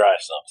 I'm going to try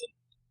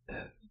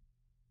something.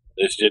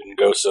 This didn't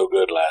go so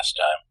good last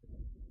time.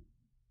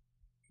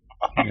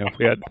 If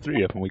we had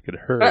three of them, we could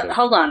hurt But them.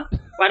 hold on.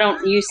 Why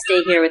don't you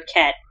stay here with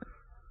Ket,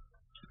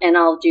 and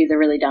I'll do the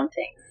really dumb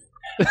thing.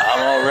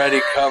 I'm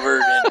already covered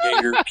in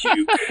gator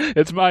puke.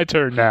 It's my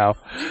turn now.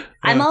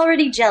 I'm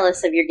already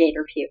jealous of your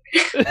gator puke.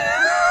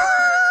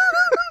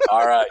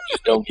 All right,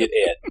 just don't get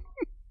Ed.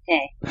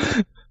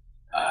 Okay.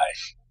 All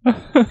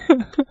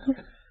right.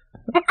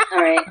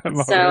 All right. I'm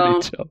So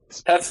already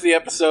jealous. That's the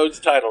episode's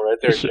title right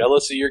there.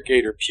 Jealous of your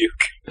gator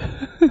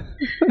puke.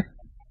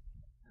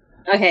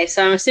 okay.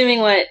 So I'm assuming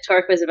what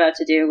Torque was about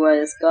to do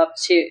was go up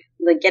to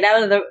get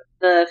out of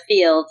the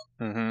field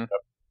Mm-hmm.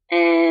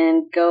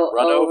 and go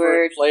Run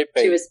over and play to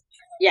bait. his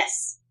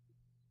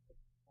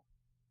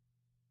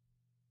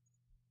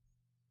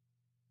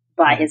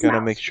by his Gotta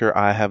mouth. make sure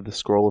I have the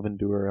scroll of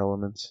endure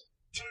elements.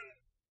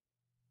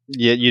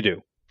 Yeah, you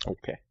do.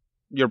 Okay.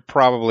 You're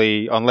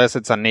probably, unless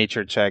it's a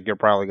nature check, you're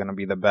probably going to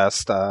be the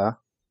best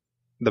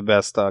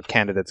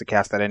candidate to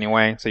cast that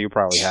anyway. So you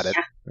probably had it.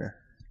 Yeah.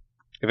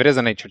 If it is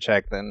a nature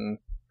check, then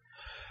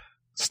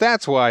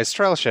stats-wise,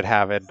 Trell should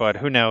have it, but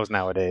who knows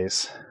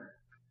nowadays?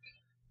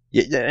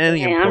 Yeah,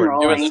 any Okay, I'm important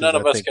rolling. choices, None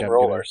of I us think can I'm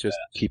roll gonna our just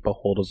stats. keep a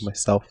hold of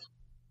myself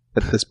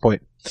at this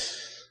point.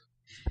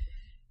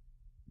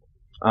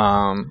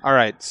 All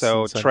right,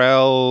 so Since I'm-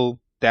 Trell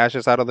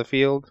dashes out of the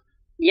field.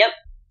 Yep.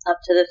 Up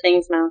to the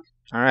thing's mouth.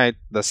 All right,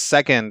 the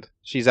second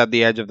she's at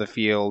the edge of the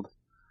field,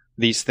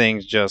 these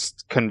things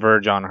just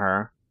converge on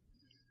her.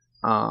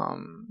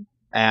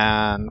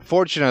 And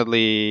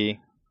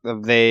fortunately,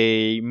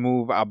 they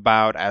move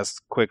about as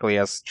quickly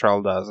as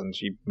Trell does, and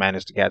she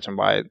managed to catch him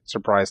by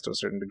surprise to a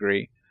certain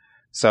degree.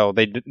 So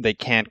they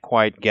can't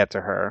quite get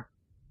to her.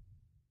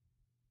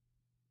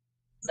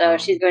 So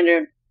she's going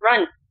to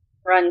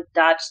run,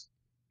 dodge,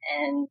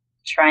 and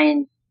try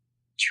and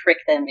trick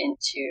them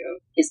into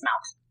his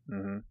mouth.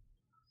 Mm-hmm.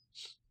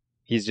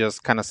 He's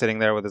just kind of sitting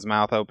there with his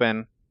mouth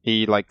open.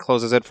 He like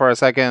closes it for a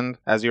second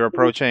as you're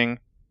approaching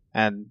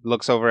and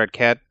looks over at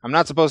Ket. I'm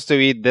not supposed to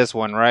eat this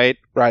one, right?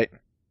 Right.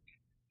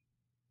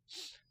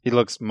 He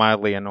looks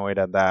mildly annoyed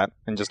at that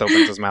and just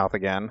opens his mouth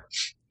again.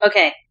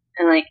 Okay.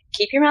 And like,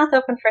 keep your mouth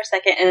open for a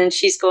second, and then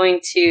she's going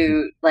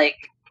to like,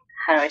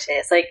 how do I say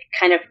this? Like,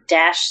 kind of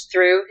dash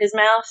through his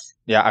mouth.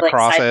 Yeah, like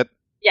across it.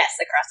 Yes,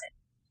 across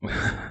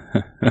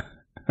it.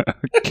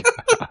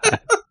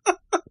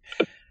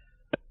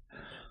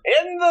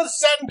 In the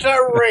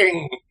center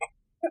ring.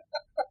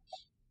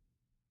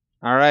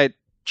 All right,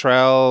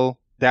 Trell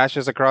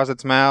dashes across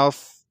its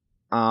mouth,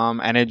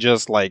 and it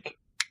just like,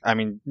 I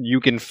mean, you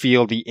can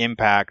feel the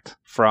impact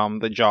from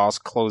the jaws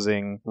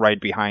closing right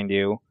behind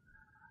you.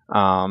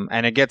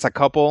 And it gets a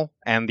couple,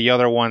 and the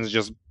other ones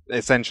just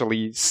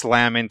essentially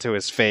slam into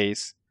his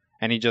face,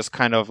 and he just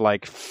kind of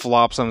like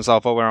flops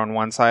himself over on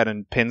one side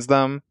and pins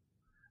them.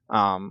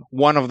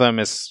 One of them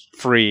is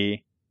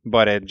free,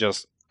 but it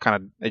just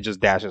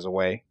dashes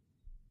away.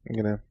 I'm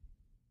gonna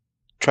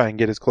try and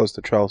get as close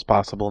to Trell as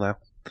possible now.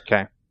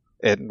 Okay.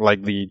 It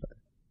like the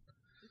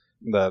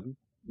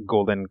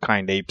golden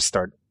kind apes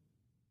start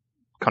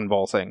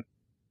convulsing.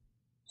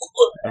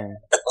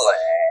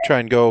 Try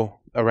and go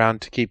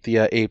around to keep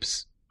the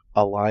apes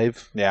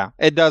alive. Yeah.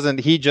 It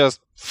doesn't. He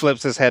just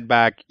flips his head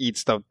back,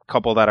 eats the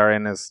couple that are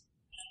in his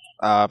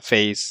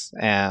face,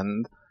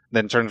 and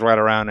then turns right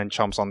around and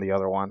chomps on the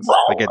other ones.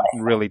 Like, it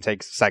really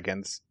takes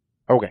seconds.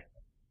 Okay.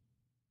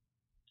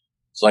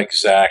 It's like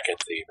Zach at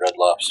the Red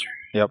Lobster.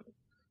 Yep.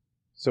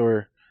 So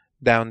we're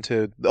down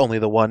to only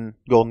the one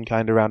golden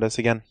kind around us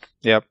again?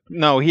 Yep.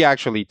 No, he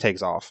actually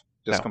takes off.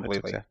 Just No,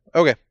 completely.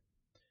 Okay.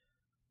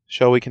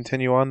 Shall we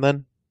continue on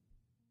then?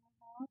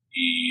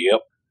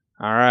 Yep.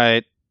 All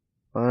right.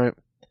 All right.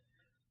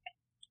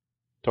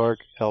 Torg,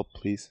 help,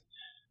 please.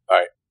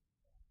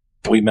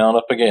 We mount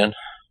up again.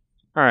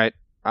 All right.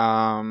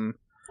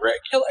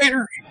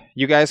 Regulator.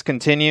 You guys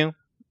continue,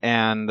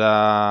 and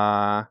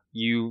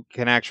you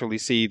can actually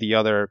see the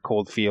other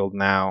cold field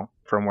now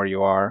from where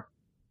you are.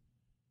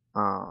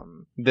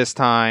 This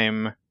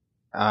time,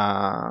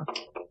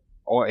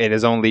 it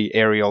is only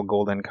aerial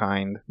golden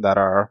kind that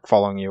are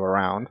following you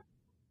around.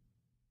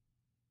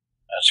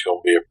 That's going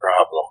to be a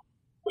problem.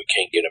 We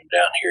can't get them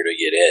down here to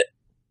get it.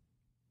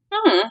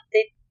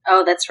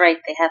 Oh, that's right.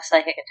 They have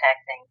psychic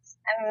attack things.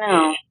 I don't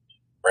know.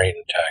 Brain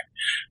attack.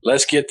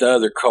 Let's get the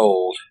other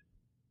cold,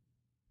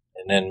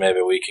 and then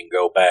maybe we can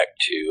go back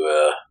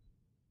to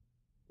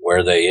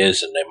where they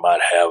is, and they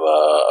might have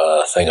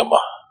a thingama.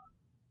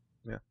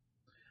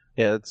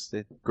 Yeah, let's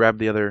grab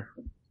the other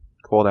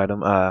cold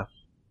item. Right.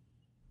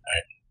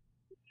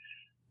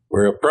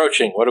 We're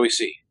approaching. What do we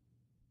see?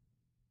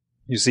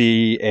 You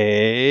see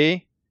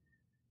a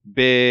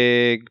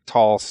big,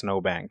 tall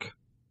snowbank.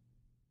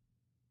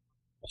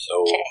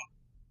 So,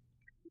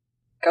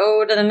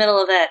 Go to the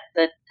middle of that,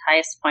 the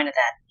highest point of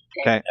that.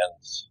 Okay. and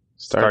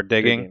Start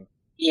digging.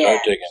 Yeah.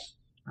 start digging.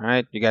 All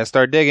right, you guys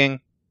start digging,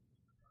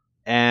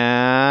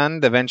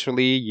 and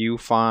eventually you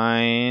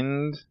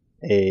find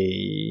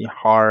a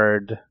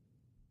hard,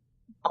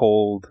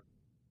 cold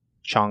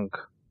chunk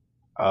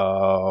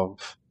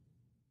of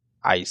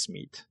ice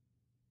meat.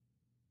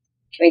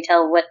 Can we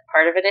tell what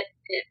part of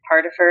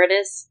her it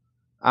is?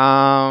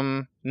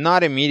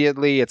 Not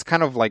immediately. It's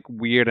kind of like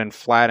weird and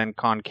flat and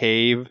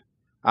concave.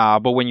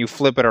 But when you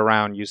flip it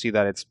around, you see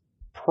that it's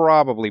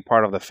probably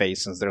part of the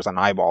face, since there's an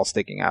eyeball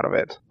sticking out of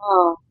it.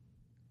 Oh.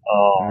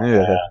 Oh,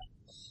 Yeah. yeah.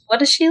 What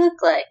does she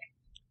look like?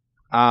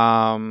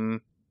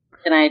 Um,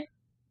 Can I...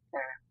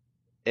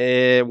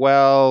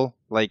 well,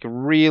 like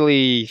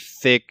really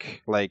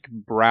thick, like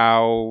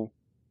brow,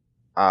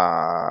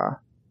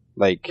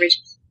 like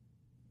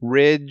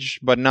ridge,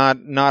 but not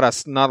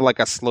like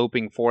a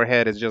sloping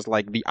forehead. It's just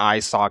like the eye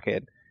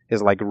socket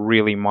is like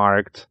really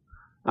marked,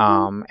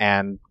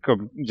 and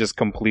just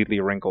completely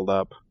wrinkled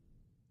up.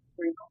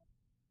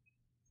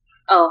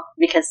 Oh,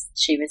 because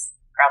she was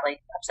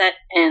probably upset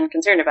and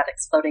concerned about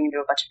exploding into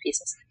a bunch of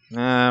pieces.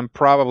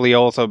 Probably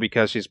also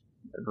because she's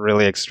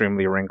really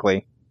extremely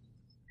wrinkly.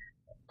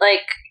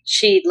 Like,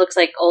 she looks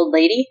like old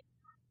lady?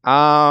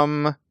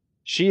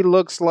 She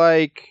looks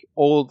like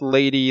old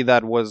lady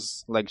that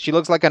was like, she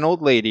looks like an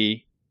old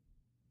lady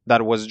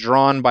that was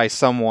drawn by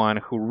someone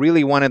who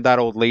really wanted that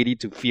old lady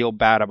to feel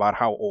bad about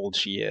how old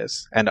she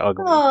is and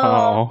ugly.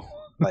 Oh.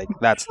 Like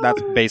that's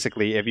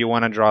basically, if you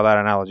want to draw that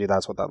analogy,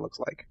 that's what that looks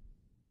like.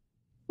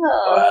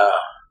 Oh. Wow.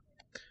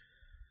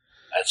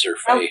 That's her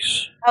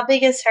face. How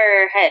big is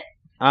her head?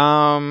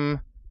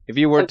 If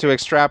you were to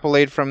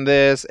extrapolate from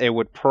this, it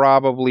would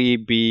probably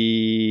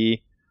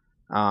be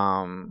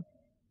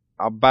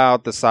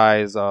about the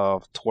size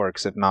of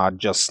Twerk's, if not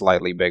just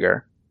slightly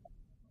bigger.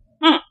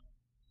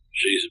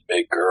 She's a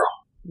big girl.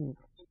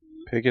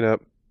 Pick it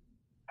up.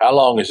 How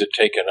long has it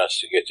taken us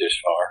to get this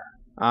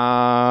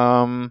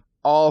far?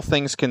 All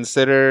things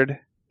considered,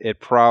 it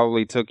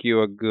probably took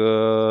you a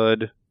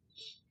good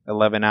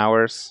 11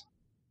 hours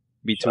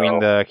between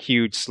the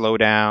huge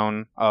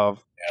slowdown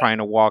of trying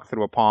to walk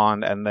through a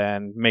pond and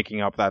then making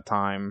up that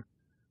time.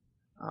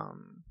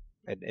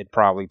 It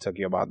probably took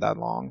you about that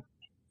long.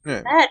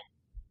 Yeah.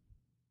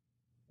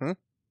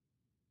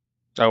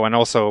 Oh, and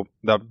also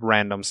the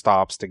random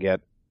stops to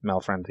get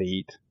Melfriend to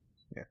eat.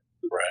 Yeah.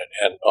 Right,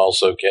 and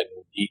also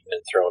getting eaten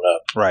and thrown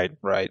up. Right.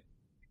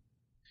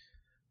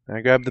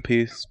 I grabbed the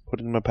piece, put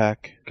it in my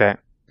pack. Okay.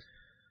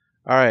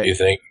 All right. Do you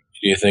think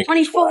it's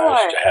 24.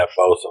 wise to have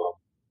both of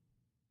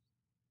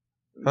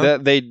them? Huh?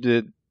 They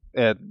did.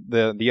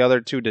 The other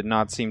two did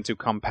not seem to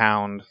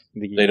compound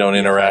the. They don't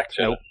interact.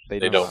 Nope, they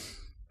don't.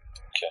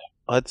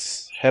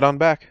 Let's head on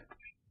back.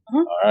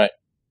 All right.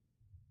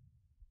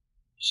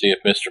 See if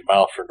Mr.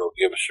 Malford will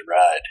give us a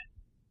ride.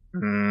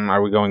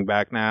 Are we going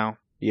back now?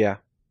 Yeah.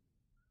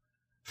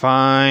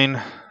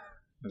 Fine.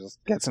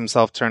 Just gets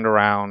himself turned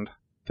around.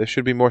 There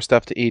should be more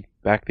stuff to eat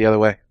back the other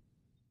way.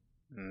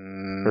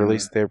 Mm, Or at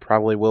least there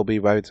probably will be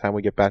by the time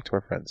we get back to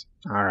our friends.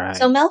 all right.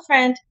 So,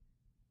 Melfriend,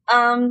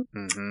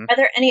 Mhm. are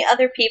there any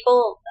other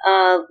people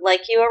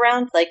like you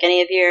around? Like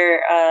any of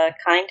your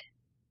kind?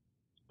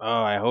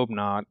 Oh, I hope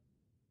not.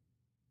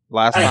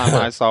 Last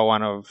time I saw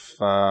one of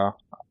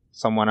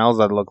someone else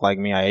that looked like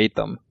me, I ate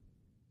them.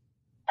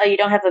 Oh, you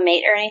don't have a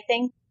mate or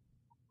anything?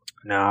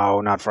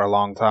 No, not for a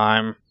long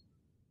time.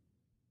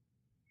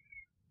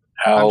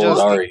 How old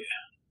are you?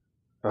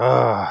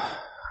 I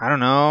don't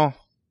know.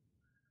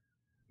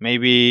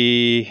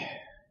 Maybe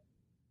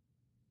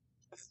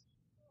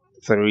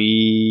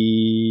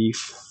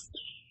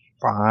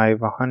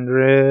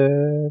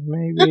 500,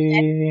 maybe.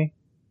 Okay.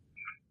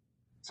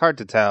 It's hard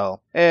to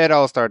tell. It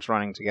all starts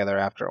running together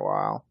after a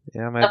while.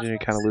 Yeah, I imagine you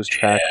kind of lose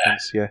track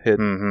once you hit.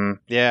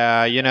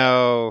 Yeah,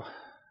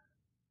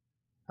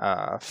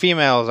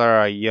 females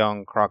are a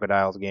young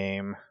crocodile's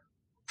game.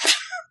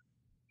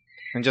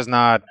 And just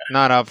not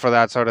up for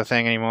that sort of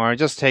thing anymore. It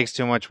just takes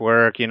too much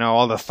work,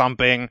 all the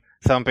thumping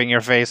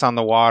your face on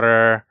the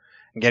water,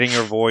 and getting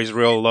your voice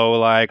real low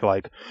like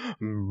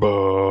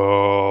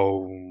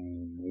boom,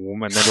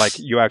 and then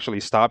you actually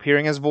stop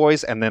hearing his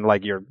voice, and then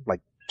your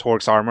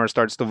Torque's armor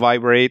starts to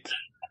vibrate,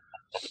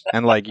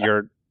 and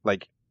you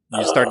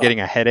start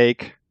getting a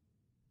headache.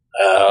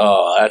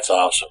 Oh, that's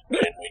awesome.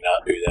 Can we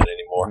not do that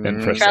anymore?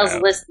 And for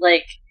Charles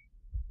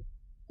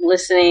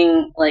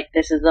listening,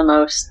 this is the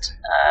most,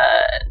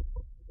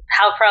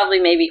 how probably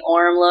maybe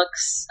Orm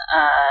looks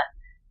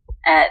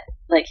at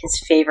his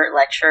favorite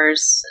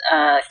lecturer's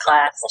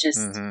class,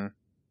 just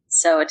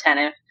so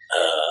attentive.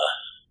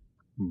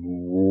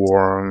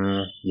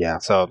 Warm. Yeah,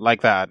 so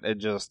like that. It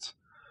just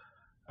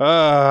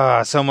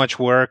so much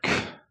work.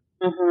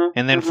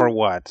 And then for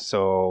what?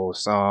 So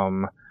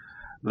some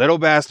little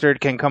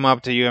bastard can come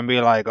up to you and be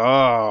like,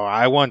 "Oh,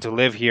 I want to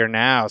live here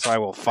now, so I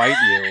will fight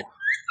you."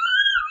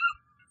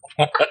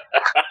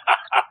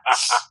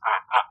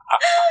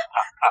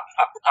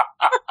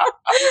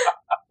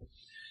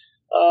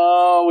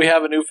 Oh, we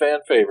have a new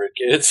fan favorite,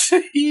 kids.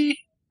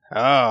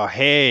 Oh,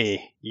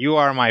 hey, you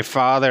are my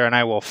father and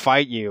I will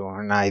fight you.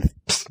 And I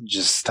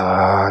just,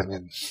 how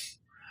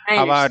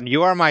about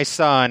you are my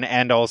son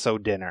and also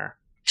dinner?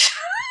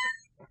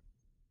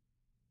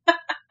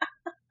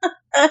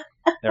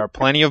 There are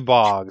plenty of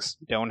bogs.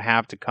 You don't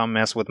have to come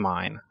mess with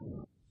mine.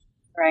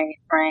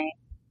 Right.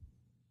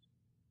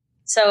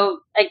 So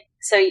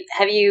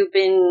have you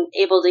been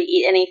able to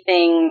eat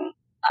anything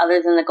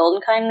other than the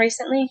golden kind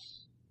recently?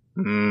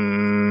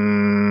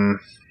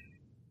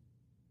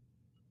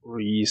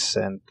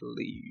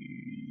 Recently.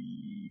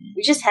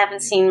 We just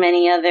haven't seen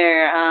many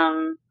other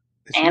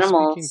Is he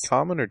animals. speaking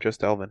common or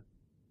just Elven?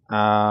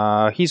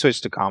 He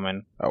switched to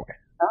common. Okay.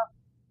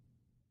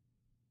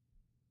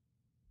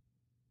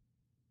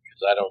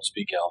 Because I don't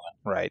speak Elven.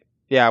 Right.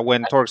 Yeah,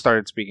 when Torque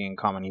started speaking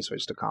common, he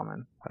switched to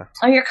common.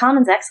 Oh, your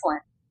common's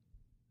excellent.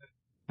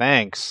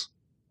 Thanks.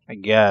 I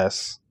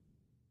guess.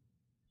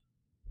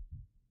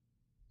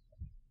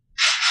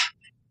 I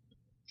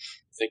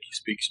think he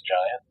speaks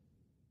giant.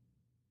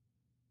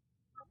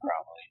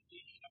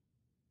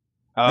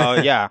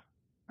 Probably. Yeah.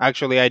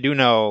 Actually, I do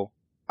know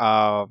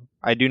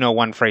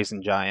one phrase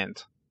in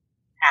Giant.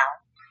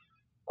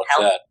 What's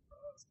that?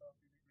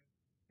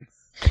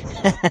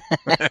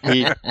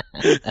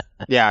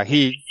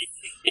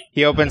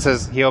 He opens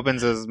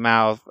his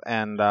mouth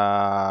and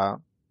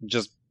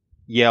just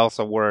yells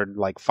a word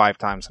 5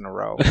 times in a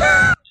row,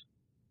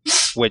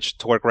 which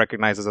Torque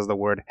recognizes as the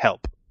word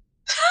help.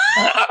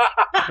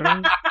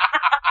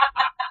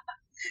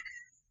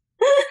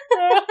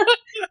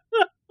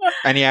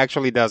 And he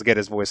actually does get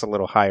his voice a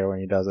little higher when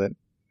he does it.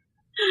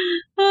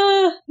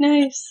 Oh,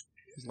 nice.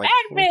 He's like,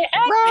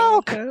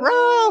 Roke!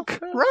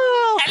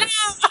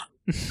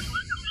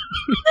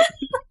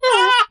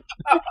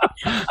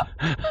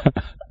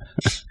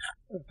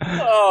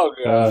 Oh,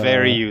 God.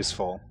 Very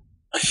useful.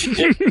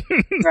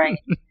 Right.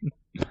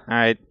 All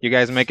right, you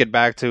guys make it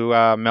back to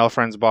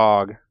Melfrin's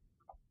Bog.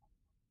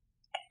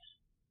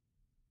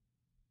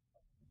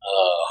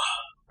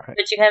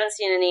 But you haven't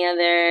seen any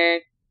other...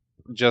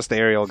 Just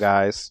aerial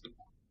guys.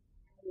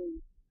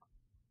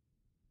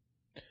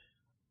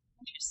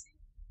 Interesting.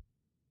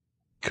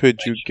 Could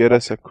you get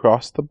us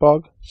across the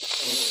bog?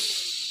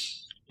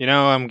 You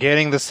know, I'm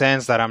getting the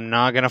sense that I'm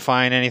not going to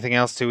find anything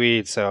else to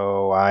eat,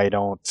 so I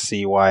don't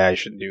see why I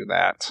should do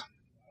that.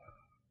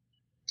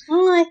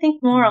 Well, I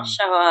think more will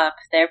show up.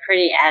 They're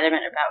pretty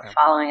adamant about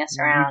following us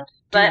around.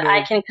 But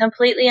I can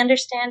completely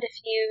understand if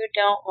you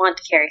don't want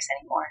to carry us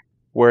anymore.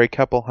 Where a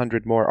couple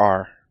hundred more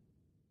are.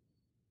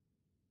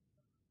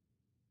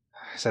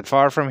 I said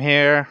far from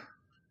here.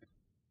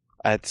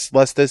 It's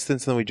less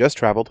distance than we just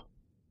traveled.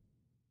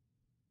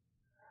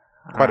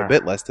 Quite a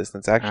bit less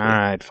distance, actually.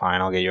 Alright,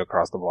 fine, I'll get you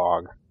across the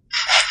bog.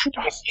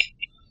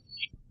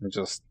 It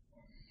just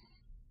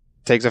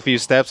takes a few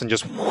steps and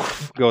just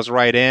goes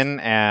right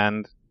in,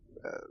 and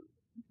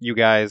you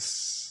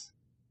guys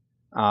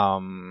have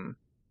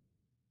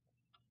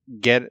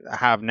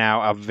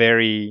now a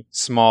very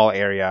small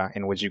area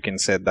in which you can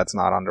sit that's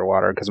not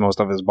underwater, because most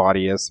of his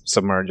body is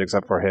submerged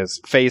except for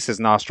his face, his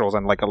nostrils,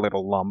 and like a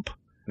little lump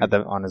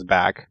on his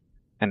back,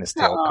 and his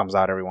tail comes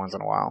out every once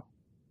in a while.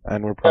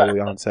 And we're probably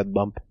on said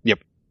lump. Yep.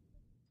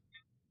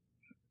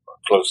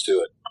 Close to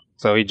it.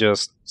 So he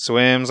just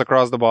swims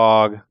across the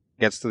bog,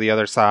 gets to the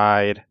other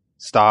side,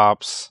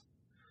 stops,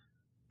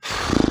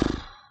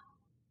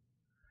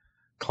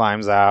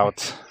 climbs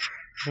out,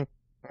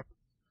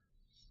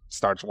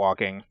 starts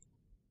walking.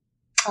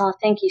 Oh,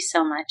 thank you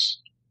so much.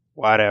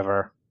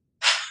 Whatever.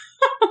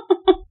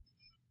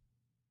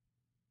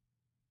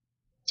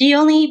 Do you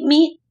only eat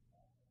meat?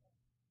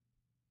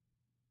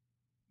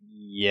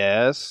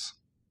 Yes.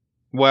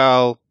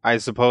 Well, I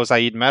suppose I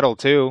eat metal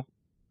too.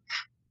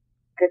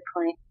 Good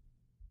point.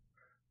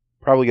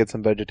 Probably get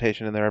some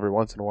vegetation in there every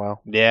once in a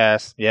while.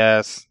 Yes.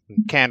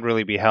 Can't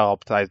really be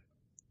helped. I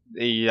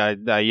eat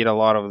a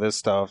lot of this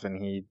stuff,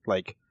 and he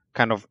like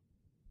kind of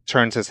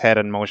turns his head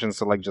and motions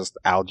to like just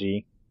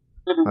algae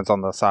that's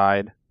on the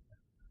side.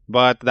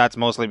 But that's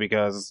mostly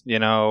because, you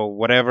know,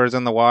 whatever's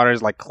in the water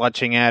is like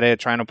clutching at it,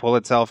 trying to pull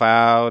itself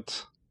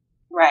out.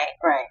 Right.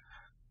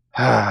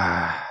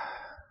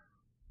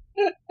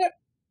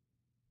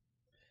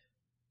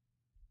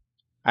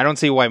 I don't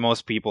see why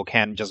most people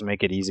can't just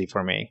make it easy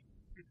for me.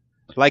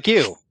 Like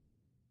you.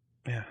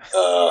 Yeah.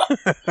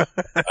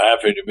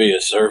 Happy to be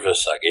of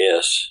service, I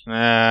guess.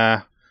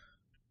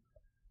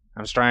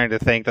 I'm starting to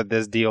think that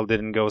this deal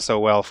didn't go so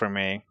well for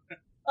me.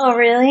 Oh,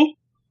 really?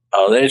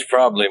 Oh, there's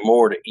probably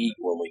more to eat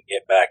when we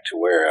get back to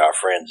where our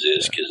friends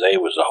is, because they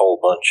was a whole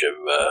bunch of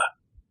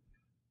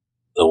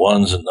the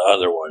ones and the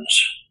other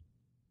ones.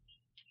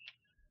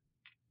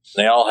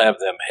 They all have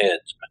them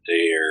heads, but they're,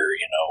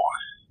 you know...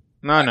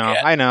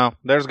 I know.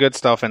 There's good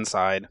stuff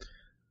inside.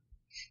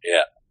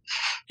 Yeah.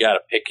 You gotta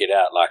pick it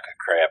out like a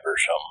crab or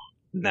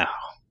something. No.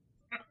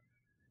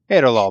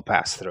 It'll all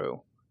pass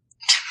through.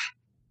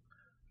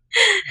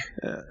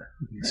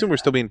 Assume we're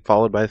still being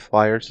followed by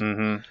flyers.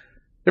 Mm-hmm.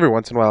 Every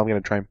once in a while, I'm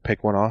going to try and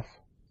pick one off.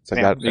 So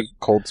I got a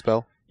cold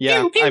spell.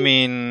 Yeah, I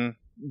mean,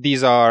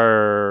 these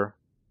are...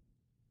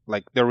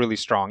 like, they're really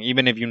strong.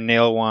 Even if you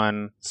nail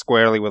one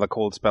squarely with a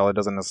cold spell, it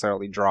doesn't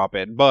necessarily drop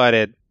it, but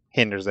it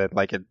hinders it,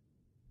 like it,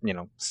 you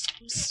know,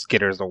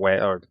 skitters away,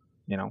 or,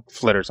 you know,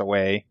 flitters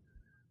away.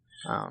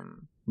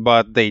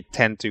 But they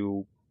tend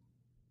to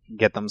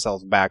get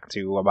themselves back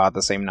to about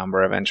the same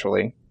number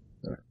eventually.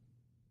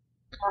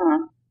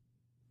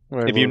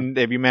 Right,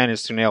 If you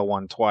manage to nail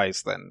one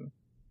twice, then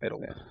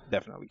it'll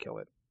definitely kill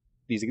it.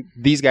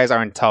 These guys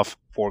aren't tough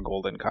for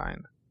golden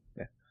kind.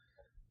 Yeah.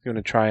 I'm going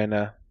to try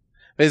and...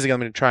 basically, I'm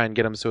going to try and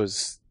get them so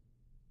as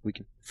we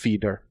can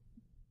feed our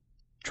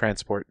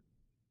transport.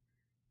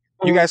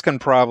 You guys can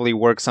probably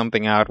work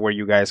something out where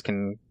you guys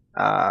can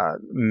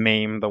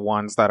maim the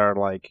ones that are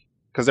like...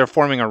 because they're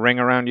forming a ring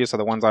around you, so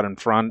the ones out in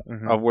front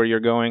of where you're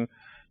going,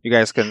 you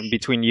guys can,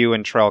 between you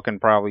and Trell, can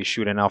probably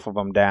shoot enough of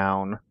them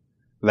down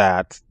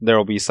that there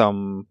will be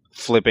some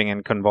flipping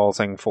and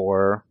convulsing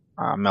for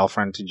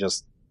Melfrin to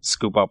just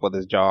scoop up with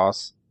his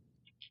jaws.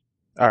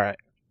 All right.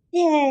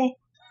 Yay.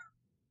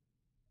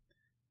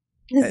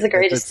 This is the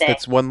greatest day.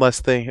 That's one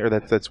less thing, or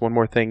that's one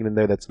more thing in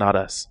there that's not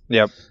us.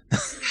 Yep.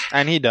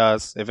 And he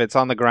does. If it's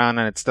on the ground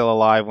and it's still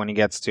alive when he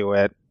gets to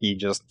it, he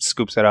just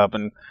scoops it up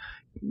and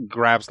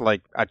grabs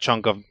like a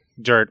chunk of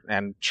dirt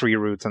and tree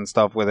roots and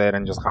stuff with it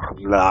and just...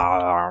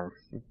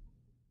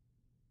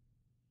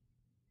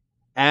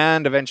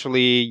 And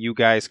eventually you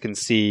guys can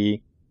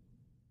see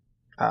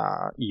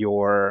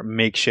your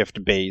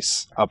makeshift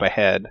base up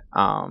ahead.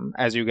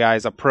 As you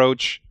guys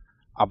approach,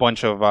 a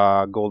bunch of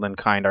golden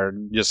kind are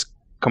just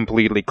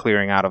completely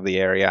clearing out of the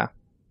area.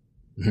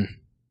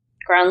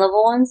 Ground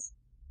level ones?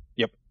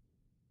 Yep.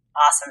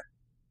 Awesome.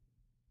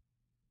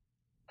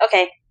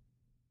 Okay.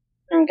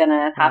 I'm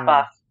gonna hop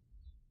off.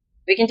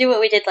 We can do what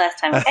we did last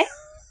time, okay?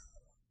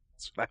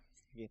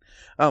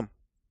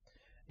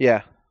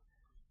 Yeah.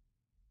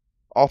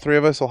 All three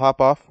of us will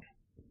hop off.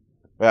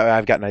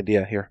 I've got an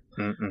idea here.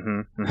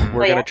 Mm-hmm. We're Oh,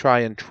 going yeah? to try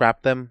and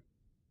trap them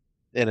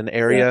in an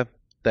area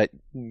that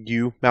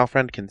you,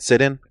 Malfriend, can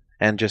sit in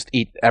and just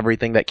eat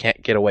everything that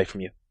can't get away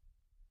from you.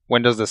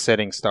 When does the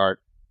sitting start?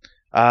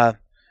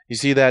 You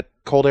see that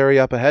cold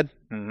area up ahead?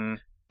 Mm-hmm.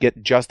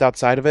 Get just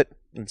outside of it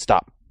and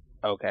stop.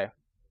 Okay.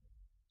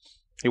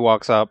 He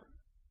walks up.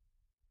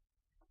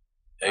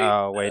 Hey,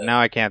 Oh wait,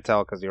 now I can't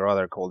tell because your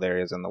other cold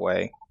area is in the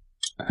way.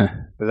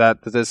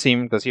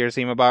 Does here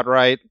seem about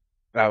right?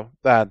 Oh,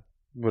 that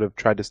would have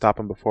tried to stop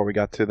him before we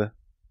got to the...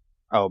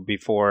 Oh,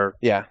 before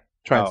Yeah,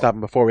 try and Oh. stop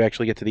him before we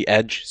actually get to the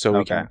edge so we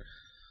Okay. can...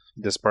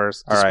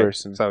 disperse. All right.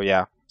 Disperse and- So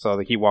yeah, so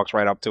he walks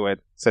right up to it,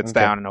 sits Okay.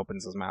 down, and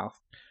opens his mouth.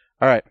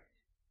 All right.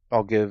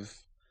 I'll give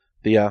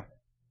the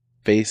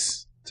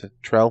face to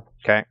Trell.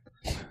 Okay.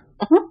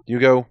 You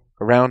go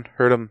around,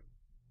 hurt him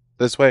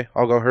this way.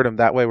 I'll go hurt him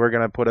that way. We're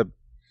going to put a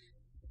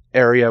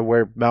area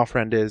where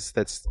Malfriend is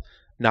that's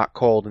not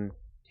cold and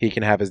he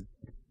can have his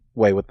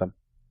way with them.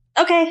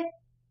 Okay.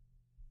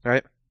 All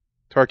right?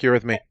 Torque, you're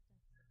with me.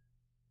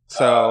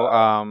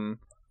 So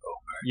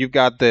you've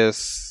got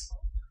this.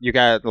 You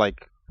got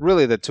like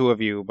really the two of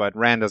you, but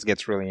Randus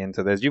gets really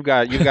into this. You've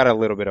got a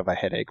little bit of a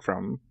headache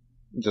from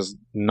just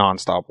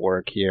nonstop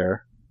work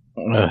here.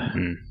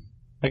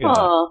 I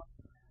got,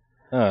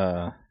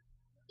 Oh,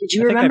 did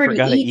you I think remember I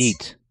forgot to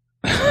eat?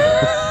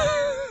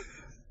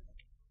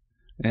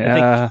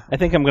 Yeah, I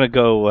think I'm going to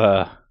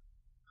go...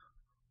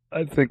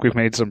 I think we've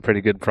made some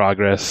pretty good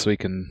progress. We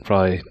can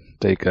probably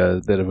take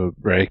a bit of a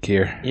break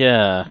here.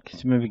 Yeah,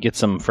 maybe get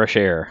some fresh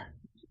air.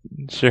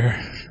 Sure.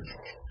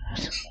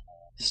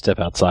 Step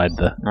outside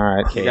the... All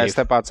right, you guys Cave.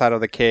 step outside of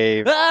the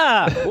cave.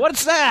 Ah!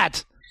 What's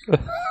that?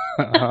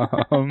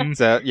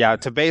 So yeah,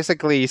 to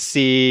basically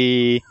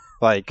see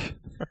like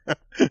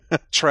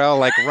Trell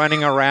like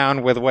running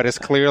around with what is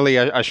clearly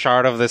a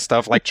shard of this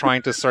stuff, like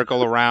trying to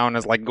circle around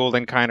as like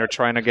Goldenkind are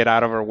trying to get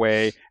out of her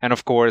way, and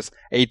of course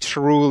a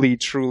truly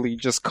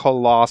just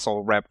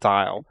colossal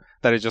reptile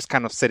that is just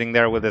kind of sitting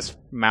there with his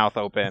mouth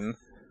open.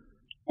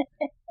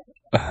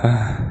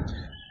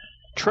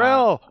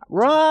 Trell,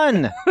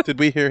 run! Did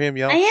we hear him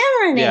yell? I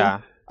am running.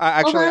 Yeah,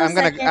 actually, Hold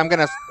on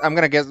a I'm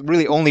gonna guess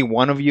really only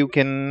one of you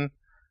can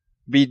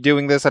be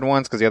doing this at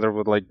once because the other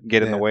would like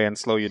get in the Yeah. way and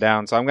slow you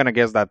down. So I'm gonna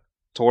guess that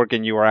Torque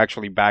and you are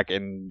actually back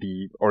in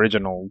the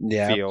original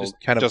Yeah, field, just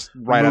kind of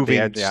right at the moving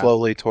edge. Yeah.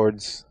 slowly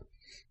towards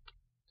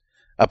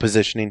a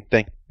positioning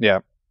thing. Yeah.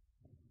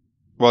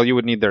 Well, you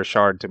would need their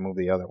shard to move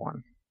the other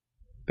one.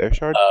 Their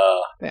shard?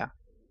 Yeah.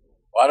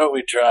 Why don't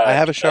we try? I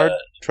have a shard.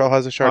 Trell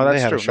has a shard. Oh, and that's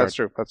they have true. a shard. That's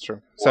true. That's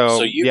true. So,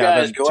 So, you yeah,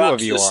 guys then go two out of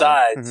to you the are.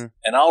 sides, Mhm.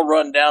 and I'll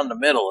run down the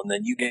middle, and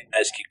then you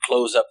guys can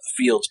close up the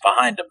fields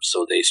behind them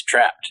so they's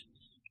trapped,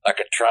 like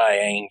a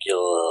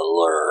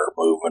triangular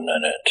moving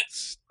in it.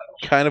 It's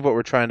kind of what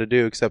we're trying to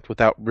do, except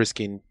without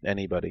risking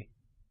anybody.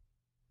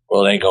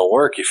 Well, it ain't gonna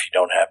work if you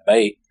don't have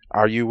bait.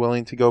 Are you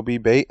willing to go be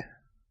bait?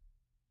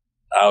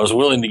 I was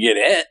willing to get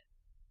it.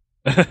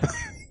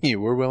 You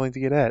were willing to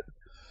get at.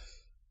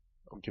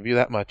 I'll give you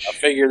that much. I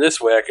figure this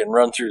way I can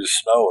run through the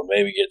snow and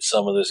maybe get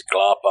some of this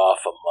glop off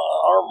of my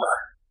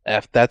armor.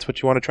 If that's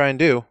what you want to try and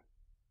do.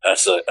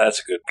 That's a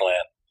good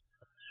plan.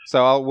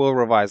 So we'll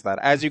revise that.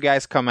 As you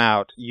guys come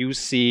out, you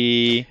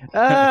see,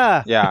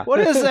 Ah! yeah, What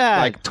is that?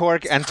 like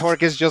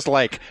Torque is just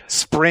like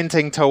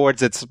sprinting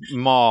towards its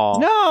maw.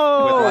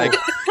 no! With like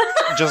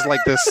just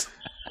like this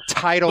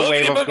tidal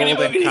wave of Boogity, boogity,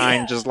 boogity.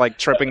 Goldenkind just like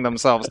tripping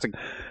themselves to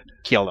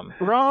kill them.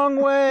 Wrong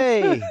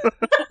way!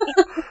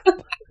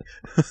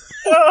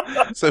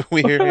 So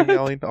we hear him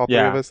yelling, all three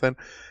Yeah. of us then.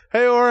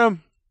 Hey, Orem!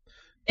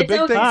 The It's big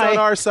okay. thing's Hi. on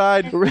our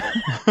side.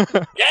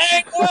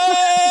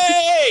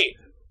 Gangway!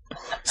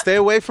 Stay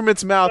away from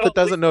its mouth. It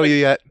doesn't know you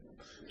yet.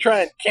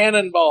 Try and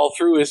cannonball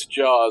through his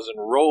jaws and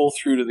roll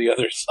through to the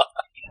other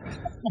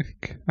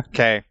side.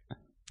 Okay,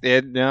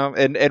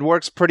 it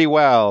works pretty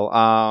well.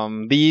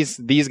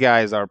 These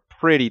guys are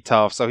pretty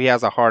tough, so he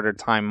has a harder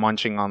time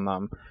munching on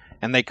them,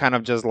 and they kind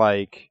of just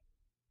like,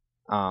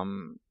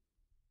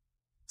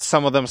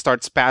 some of them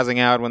start spazzing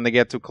out when they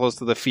get too close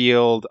to the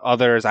field.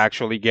 Others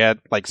actually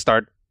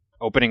start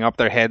opening up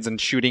their heads and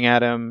shooting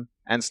at him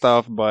and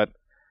stuff, but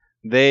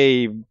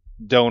they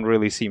don't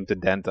really seem to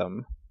dent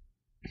him.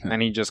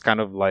 And he just kind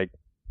of like,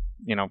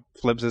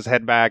 flips his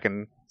head back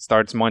and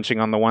starts munching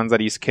on the ones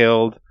that he's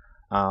killed.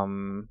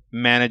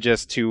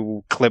 Manages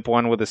to clip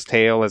one with his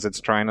tail as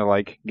it's trying to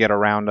like get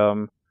around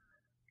him.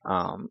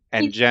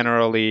 And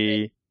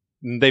generally,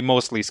 they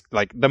mostly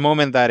like the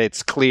moment that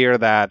it's clear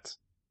that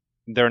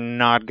they're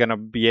not gonna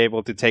be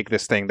able to take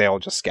this thing, they all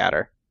just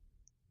scatter.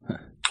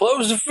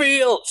 Close the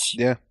fields!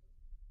 Yeah.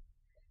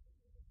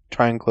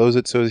 Try and close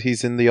it so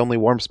he's in the only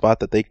warm spot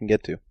that they can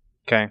get to.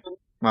 Okay.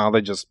 Well,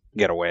 they just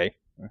get away.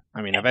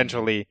 I mean,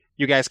 eventually,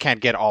 you guys can't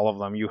get all of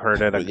them. You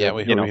heard it. Yeah,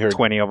 we heard.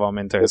 20 of them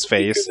into his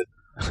face.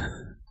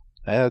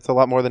 Yeah, that's a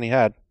lot more than he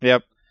had.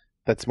 Yep.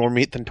 That's more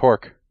meat than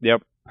Torque.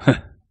 Yep.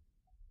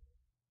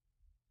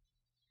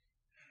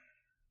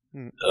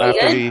 After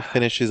good? he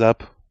finishes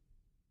up,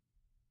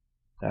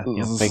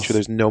 make sure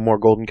there's no more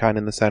Goldenkind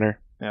in the center.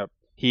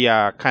 He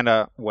kind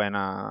of when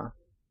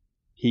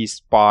he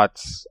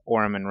spots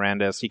Orem and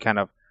Randus, he kind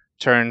of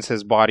turns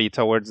his body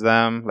towards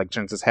them, like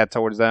turns his head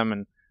towards them,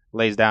 and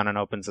lays down and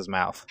opens his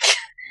mouth.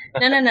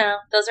 No.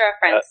 Those are our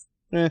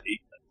friends.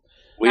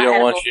 We Not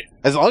don't want edible. you.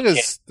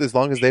 As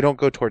long as they don't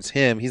go towards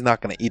him, he's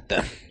not going to eat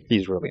them.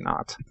 He's really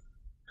not.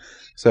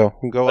 So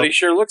we'll go But up, he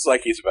sure looks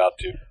like he's about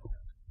to.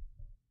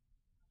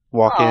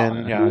 walk Aw,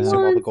 in. Yeah, I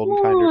assume all the golden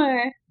kinder.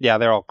 more. Yeah,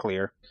 they're all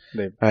clear.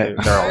 They're Right.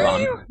 all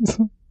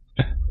gone.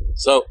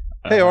 So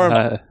Hey,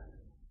 Orem.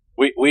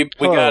 we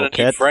Hello, got a new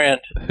Kit. friend.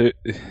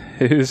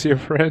 Who's your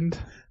friend?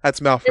 That's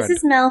Malfriend. This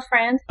is Mel,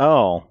 friend.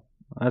 Oh,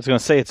 I was going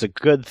to say it's a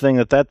good thing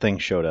that thing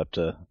showed up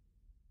to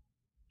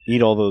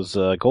eat all those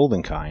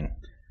golden kind.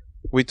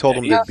 We told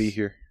him Yeah. they'd be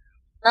here.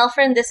 Mel,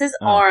 friend, this is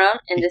Oh. Orem,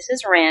 and this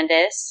is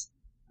Randus.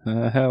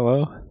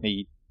 Hello.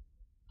 He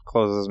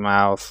closes his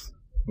mouth,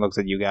 looks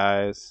at you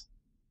guys.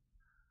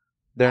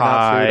 They're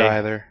not food Hi.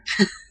 either.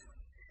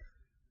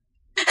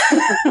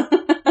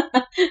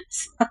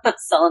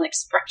 Sullen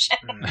expression.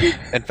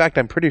 In fact,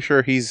 I'm pretty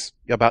sure he's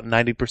about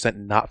 90%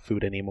 not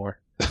food anymore.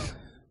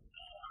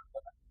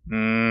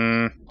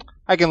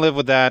 I can live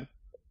with that.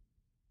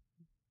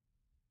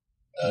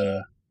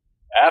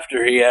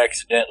 After he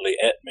accidentally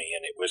ate me,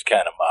 and it was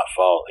kind of my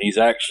fault, he's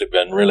actually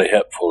been really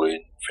helpful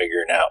in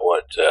figuring out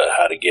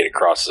how to get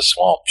across the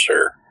swamp,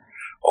 sir.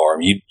 Or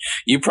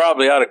you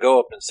probably ought to go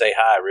up and say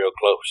hi real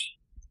close.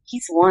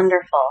 He's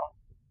wonderful.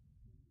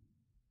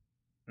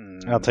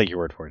 I'll take your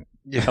word for it.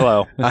 Yeah.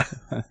 Hello.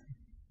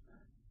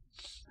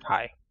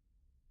 Hi.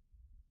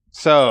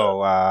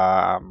 So,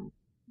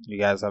 you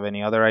guys have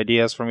any other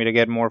ideas for me to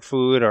get more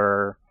food,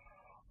 or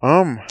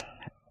I'm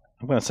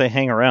going to say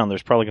hang around.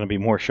 There's probably going to be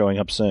more showing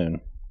up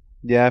soon.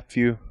 Yeah, if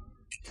you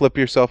flip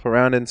yourself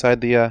around inside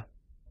the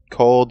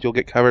cold, you'll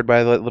get covered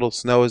by the little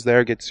snows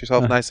there. Gets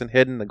yourself nice and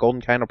hidden. The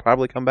golden kind will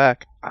probably come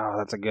back. oh,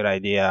 that's a good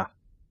idea.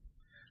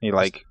 He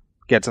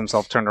gets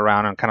himself turned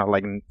around and kind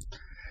of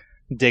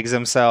digs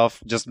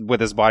himself just with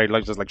his body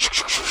just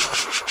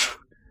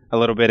a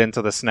little bit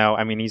into the snow.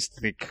 I mean, he's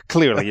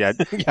clearly a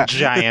Yeah.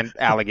 giant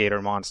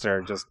alligator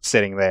monster just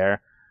sitting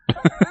there.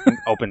 And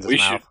opens his We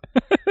mouth.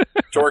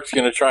 Torque's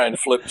going to try and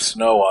flip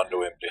snow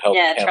onto him to help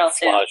Yeah, Charles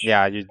too. camouflage.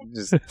 Yeah, you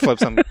just flip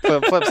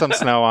some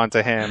snow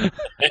onto him.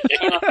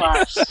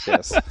 Camouflage.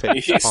 Yes,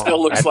 He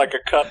still looks like a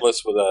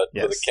cutlass with a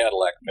Yes.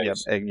 Cadillac Yep,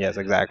 face. yes,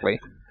 exactly.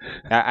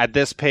 At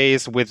this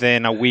pace,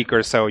 within a week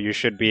or so, you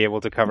should be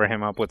able to cover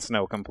him up with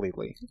snow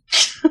completely.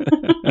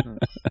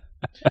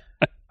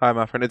 Hi,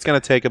 my friend. It's going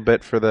to take a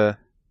bit for the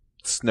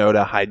snow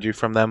to hide you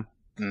from them.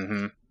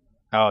 Mm-hmm.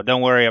 Oh,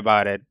 don't worry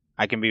about it.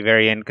 I can be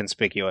very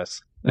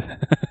inconspicuous.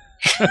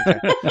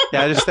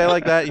 Yeah, just stay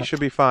like that. You should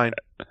be fine.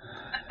 It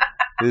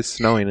is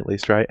snowing at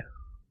least, right?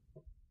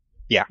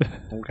 Yeah.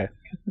 Okay.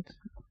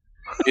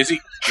 Is he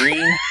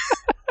green?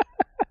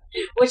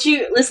 What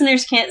you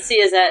listeners can't see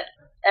is that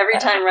every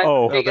time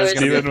Rodrigo is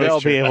they'll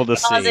be able to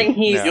see. pausing,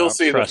 he's No. You'll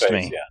see the trust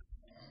face, me. yeah.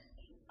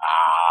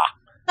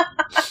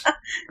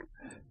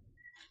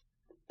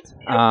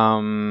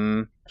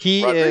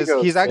 He's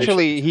Rodrigo's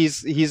actually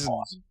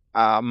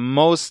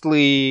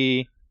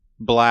mostly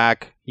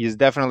black. He's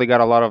definitely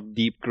got a lot of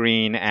deep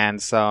green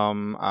and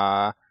some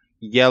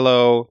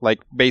yellow.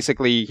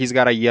 Basically, he's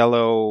got a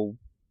yellow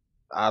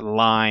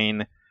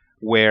line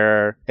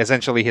where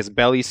essentially his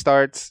belly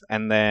starts,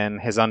 and then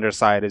his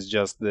underside is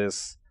just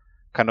this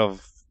kind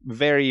of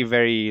very,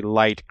 very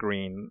light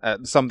green.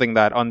 Something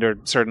that under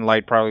certain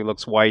light probably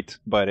looks white,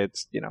 but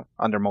it's,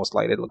 under most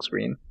light it looks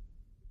green.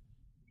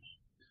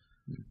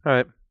 All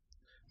right.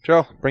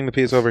 Joe, bring the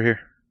piece over here.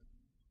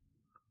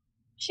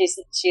 she's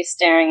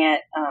staring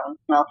at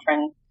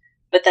Melfrin,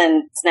 but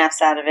then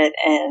snaps out of it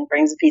and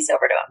brings a piece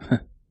over to him.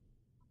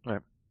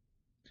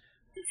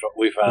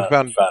 We found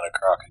a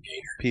crocodile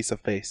Piece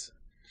of face.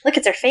 Look,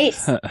 it's her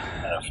face. and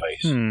a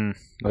face. You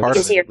Part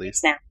can of see it, her at face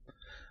least. now.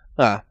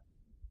 Ah,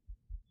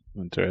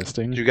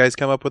 Interesting. did you guys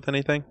come up with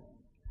anything?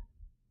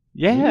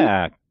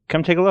 Yeah,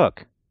 come take a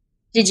look.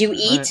 Did you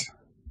eat?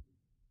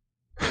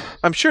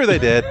 I'm sure they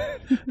did.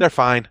 They're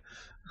fine.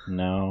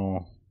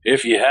 No.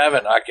 If you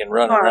haven't, I can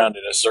run around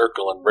in a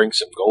circle and bring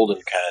some golden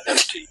kind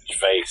up to your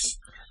face.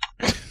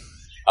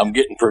 I'm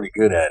getting pretty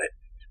good at it.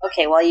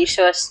 Okay, while you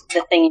show us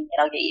the thing you made,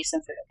 I'll get you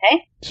some food,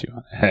 okay? Do you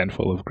want a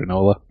handful of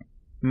granola?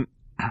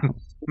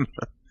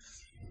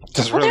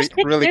 Just Well,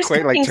 really there's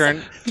quick, cooking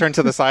turn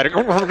to the side,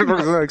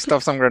 and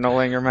stuff some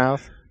granola in your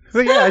mouth. So,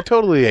 yeah, I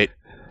totally ate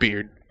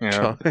beard.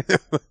 Yeah.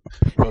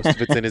 Most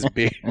of it's in his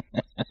beard.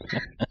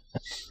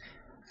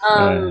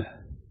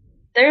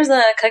 There's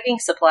cooking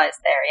supplies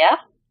there, yeah?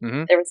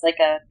 Mhm. There was like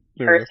a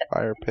There's a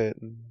fire pit.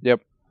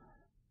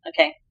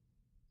 okay.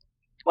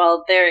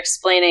 While they're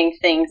explaining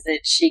things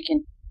that she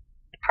can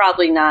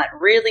probably not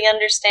really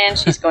understand,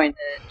 she's going to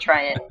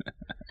try and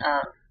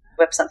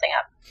whip something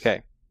up.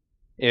 Okay.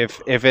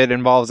 If it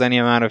involves any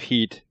amount of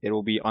heat, it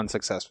will be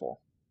unsuccessful.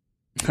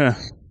 Right.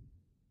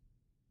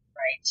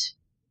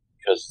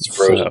 Because it's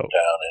frozen So- down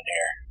in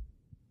here.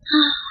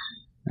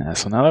 Yeah,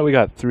 so now that we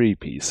got 3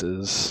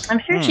 pieces, I'm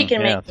sure she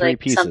can yeah, make 3 like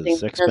pieces. something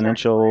that doesn't-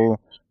 Exponential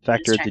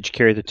factor. Let's try. Did you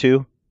carry the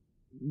 2?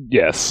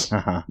 Yes.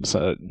 Uh-huh.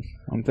 So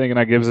I'm thinking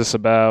that gives us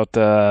about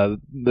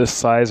this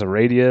size of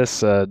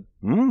radius.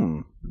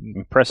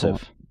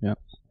 Impressive. Yeah.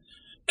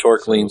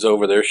 Torque leans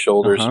over their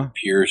shoulders Uh-huh. and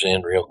peers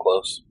in real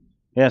close.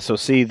 Yeah, so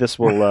see, this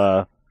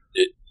will...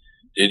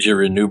 Did you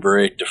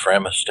renuberate the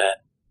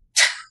Framostat?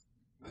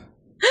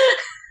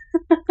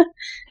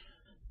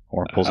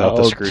 or pulls out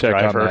the I'll check on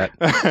screwdriver.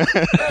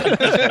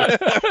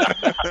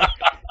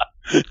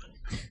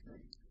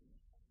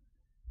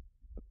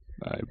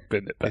 I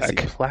bend it Is he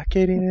back.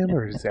 placating him,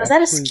 or is Was that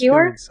a actually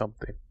skewer? doing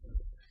something?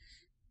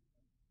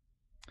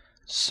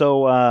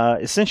 So,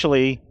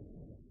 essentially...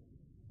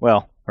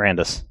 Well,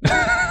 Randus.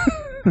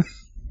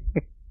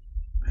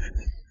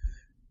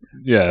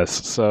 Yes.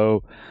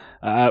 So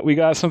we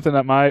got something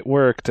that might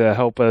work to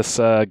help us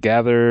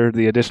gather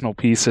the additional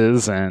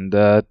pieces, and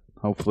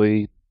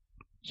hopefully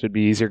should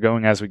be easier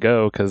going as we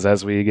go, because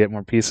as we get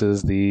more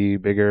pieces, the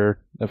bigger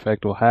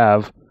effect we'll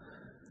have.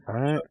 All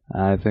right.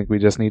 I think we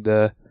just need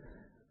to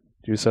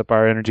juice up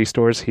our energy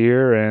stores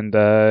here and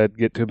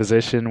get to a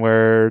position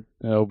where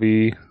it'll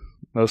be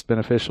most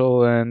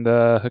beneficial, and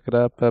hook it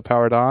up,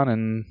 powered on,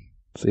 and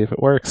see if it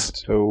works.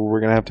 So we're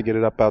gonna have to get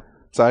it up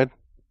outside.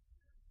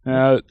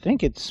 I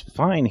think it's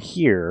fine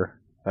here.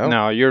 Oh.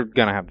 No, you're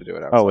gonna have to do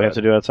it outside. Oh, we have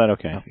to do it outside?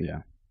 Okay. Yeah.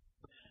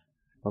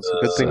 Well, it's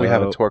a good thing we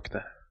have a So- torque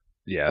then.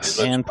 Yes.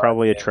 And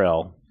probably a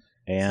trail.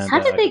 And How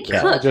did they a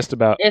cat. cook? Just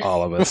about If-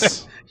 all of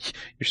us.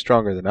 You're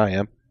stronger than I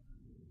am.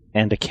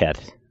 And a cat.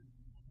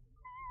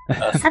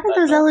 How did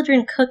those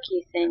Eldrin cook,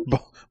 you think?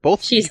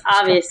 Both. She's of you are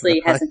stronger obviously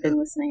than I hasn't am. been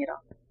listening at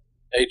all.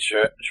 Hey,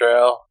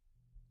 Trail.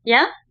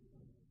 Yeah?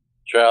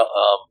 Trail,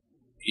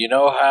 you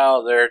know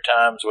how there are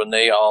times when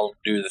they all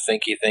do the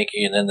thinky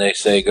and then they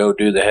say, go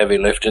do the heavy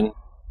lifting?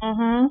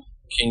 Mm-hmm.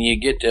 Can you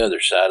get the other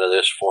side of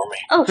this for me?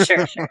 Oh,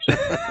 sure.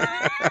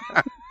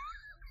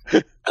 All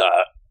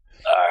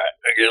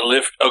right. You're gonna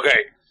lift. Okay.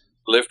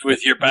 Lift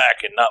with your back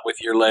and not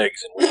with your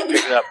legs. And when you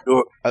pick it up,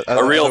 do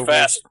a real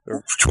fast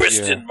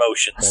twist in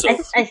motion. So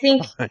I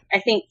think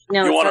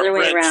no, you it's want the other to way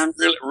wrench around.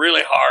 really,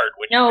 really hard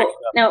when you No, pick it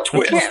up. no,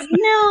 Twist.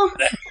 no.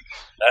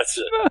 That's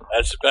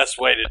the best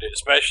way to do it,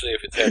 especially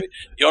if it's heavy.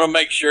 You want to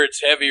make sure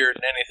it's heavier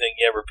than anything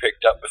you ever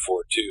picked up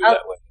before, too. Oh.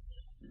 That way.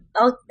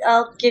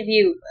 I'll give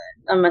you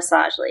a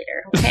massage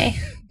later. Okay.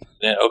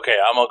 Then, okay,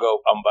 I'm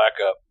back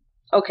up.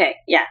 Okay.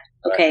 Yeah.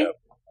 Okay. Back up.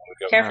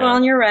 I'm Careful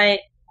on your right.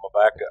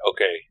 back up.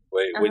 Okay,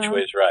 wait, which Uh-huh.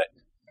 way's right?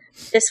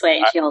 This way.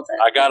 And she holds it.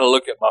 I got to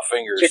look at my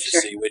fingers Sure, to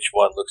sure. see which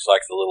one looks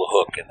like the little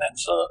hook, and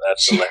that's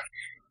the left.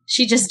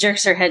 She just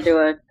jerks her head to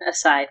a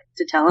side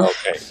to tell him.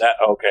 Okay,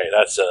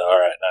 that's all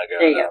right. Now I got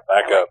There you to go.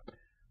 back up.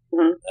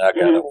 Mhm. I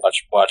got to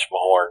watch my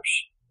horns.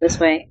 This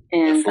way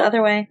and the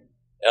other way.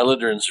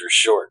 Eldrins are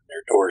short;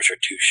 their doors are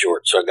too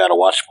short, so I got to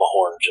watch my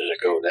horns as I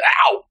go.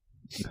 Ow!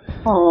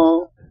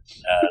 Oh.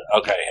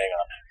 Okay,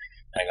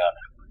 hang on.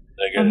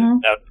 They're good. Mhm.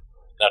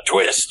 Now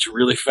twist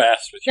really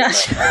fast with your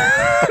Gosh.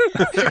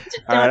 mouth.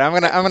 All right,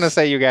 I'm gonna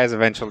say you guys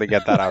eventually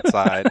get that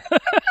outside.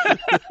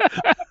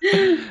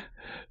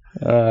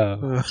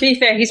 To be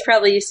fair, he's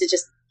probably used to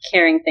just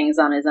carrying things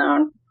on his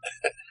own.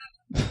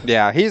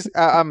 Yeah, he's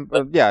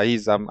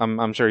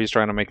I'm sure he's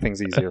trying to make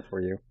things easier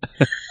for you.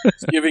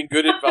 He's giving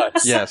good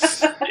advice.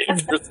 Yes.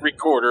 For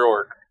 3/4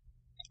 orc.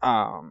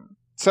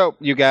 So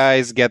you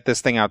guys get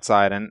this thing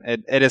outside, and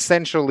it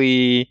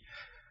essentially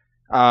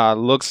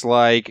looks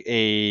like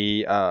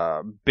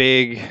a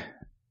big,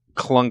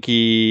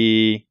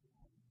 clunky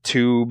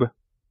tube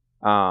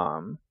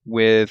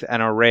with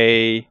an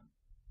array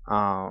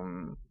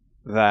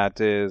that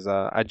is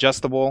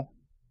adjustable,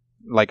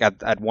 like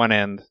at one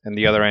end, and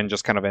the other end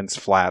just kind of ends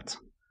flat.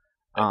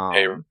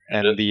 And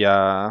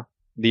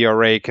the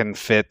array can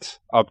fit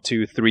up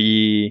to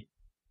 3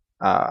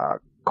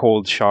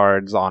 cold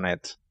shards on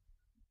it.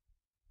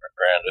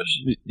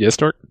 Brandis, Yes,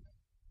 Torque?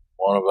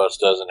 one of us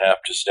doesn't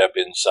have to step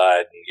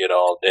inside and get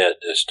all dead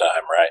this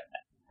time, right?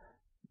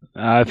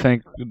 I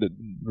think that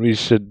we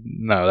should.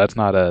 No, that's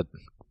not a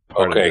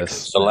part Okay, of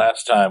 'cause this. the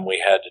last time we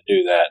had to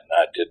do that, and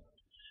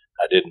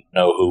I didn't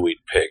know who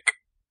we'd pick.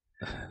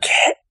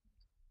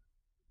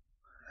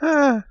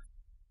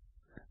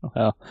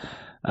 Well,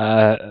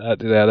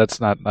 yeah, that's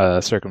not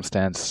a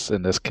circumstance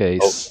in this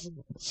case.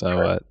 So,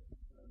 Right.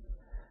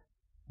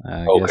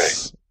 I Okay.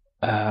 guess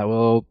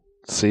we'll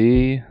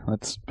see.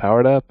 Let's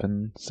power it up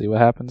and see what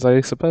happens,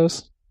 I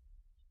suppose.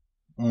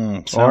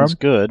 Sounds Arm?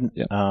 good.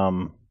 Yep.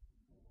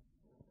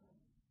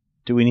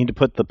 Do we need to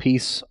put the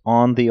piece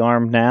on the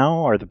arm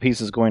now? Are the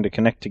pieces going to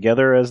connect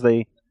together as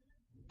they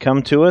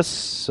come to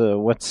us?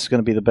 What's going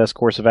to be the best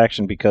course of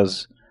action?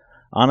 Because,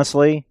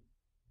 honestly,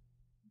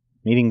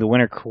 meeting the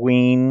Winter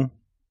Queen,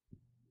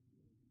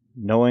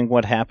 knowing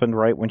what happened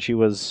right when she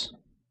was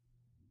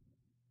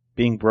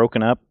being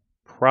broken up,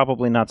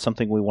 probably not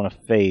something we want to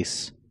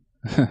face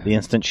the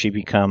instant she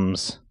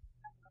becomes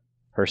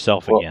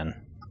herself Well,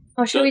 again.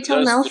 Oh, should we tell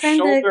Does Melfin the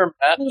shoulder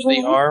match move the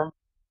over? arm?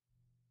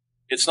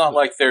 It's not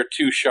like they're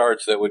 2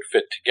 shards that would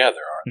fit together,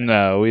 are they?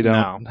 No, we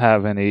don't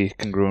have any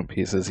congruent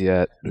pieces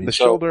yet. The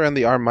shoulder and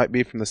the arm might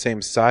be from the same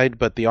side,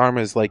 but the arm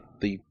is like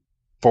the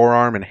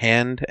forearm and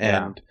hand,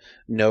 and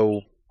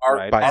no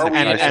Right. Are we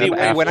And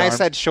anywhere? when I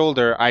said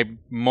shoulder, I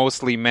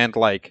mostly meant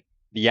like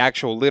the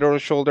actual literal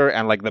shoulder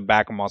and like the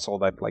back muscle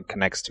that like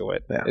connects to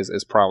it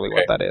is probably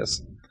what that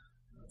is.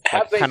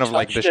 Have they kind of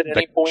like touched at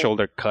any the point?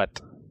 shoulder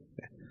cut.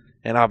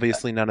 And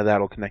obviously none of that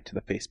will connect to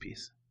the face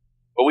piece.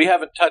 But we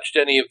haven't touched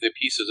any of the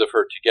pieces of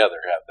her together,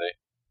 have they?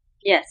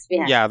 Yes, we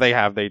have. Yeah, they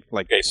have. They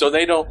like. Okay, so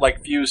they don't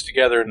like fuse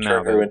together and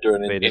No, turn her into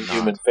an they did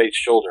inhuman not. face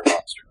shoulder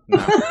monster.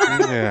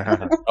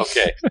 Yeah.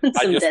 Okay,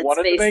 I Some just Dead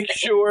wanted to Space make thing.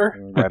 sure.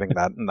 I'm writing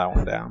that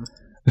one down.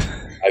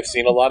 I've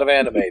seen a lot of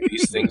anime.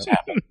 These things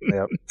happen.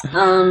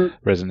 Yep.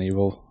 Resident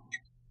Evil.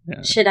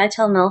 Yeah. Should I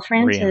tell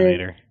Melfran to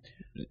Reanimator.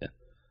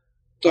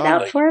 get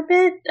out for a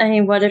bit? I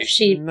mean, what if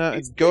she No,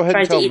 go ahead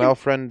tried and to tell eat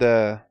Melfriend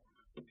The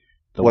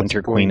what's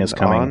Winter Queen going is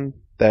coming. on,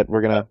 that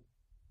we're gonna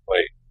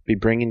Wait. be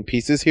bringing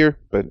pieces here,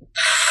 but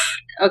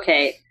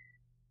Okay,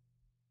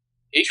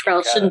 He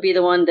Trell shouldn't be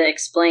the one to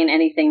explain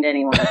anything to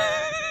anyone.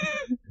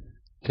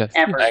 Yes.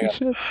 Ever. Hang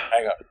on.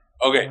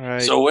 Okay, All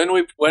right. so when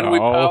we Oh.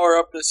 power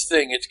up this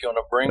thing, it's going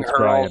to bring That's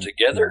her all Brian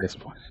together. at this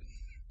point.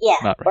 Yeah,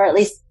 Not or right. at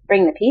least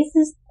bring the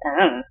pieces. I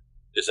don't know.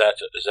 Is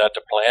that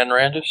the plan,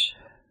 Randus?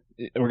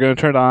 We're going to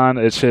turn it on.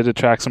 It should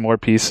attract some more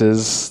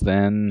pieces.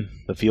 Then,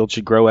 The field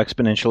should grow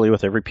exponentially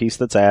with every piece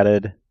that's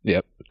added.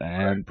 yep.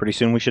 And Pretty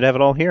soon we should have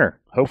it all here.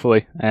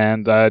 hopefully.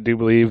 And I do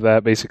believe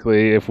that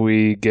basically if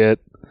we get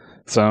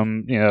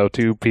some,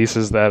 two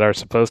pieces that are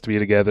supposed to be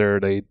together,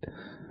 they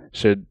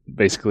should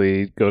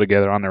basically go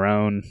together on their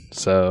own.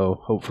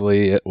 So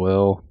hopefully it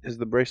will is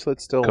the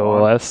bracelet still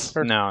coalesce.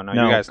 No, No,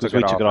 you guys because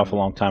took we took it off a and-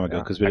 long time ago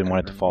Yeah, because we I didn't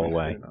want it to couldn't fall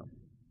remember. away.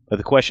 But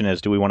the question is,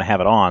 do we want to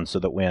have it on so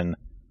that when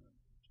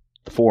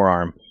the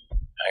forearm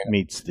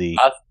meets the...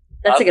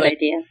 That's I a good think-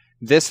 idea.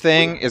 This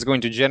thing is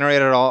going to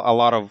generate a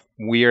lot of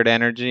weird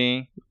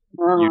energy.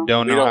 Oh. You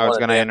don't We know don't how it's wanna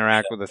going to damage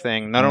interact that. with the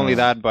thing. Not only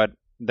that, but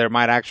there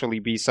might actually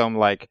be some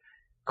like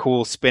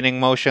cool spinning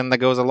motion that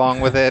goes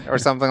along with it or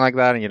something like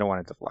that, and you don't want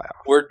it to fly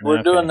off. We're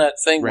Okay. doing that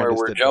thing where Randus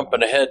we're did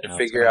jumping that. ahead to Now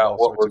it's figure got out all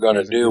what sorts we're of going to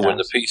amazing do when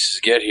the things.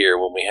 pieces get here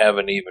when we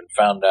haven't even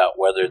found out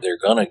whether they're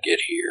going to get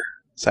here.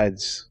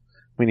 Besides,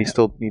 we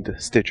still need to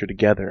stitch her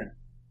together.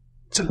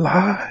 It's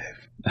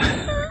alive.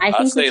 I I'd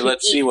think say we should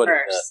let's eat see what it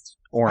first.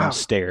 orange Wow.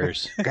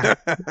 stairs.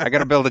 I got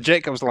to build a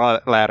Jacob's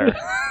ladder.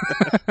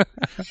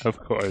 Of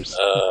course.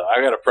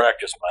 I got to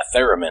practice my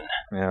theremin.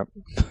 Yep.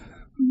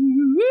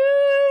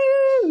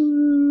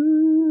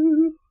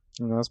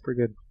 No, that's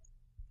pretty good.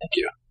 Thank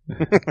you.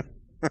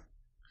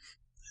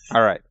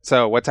 All right.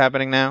 So what's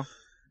happening now?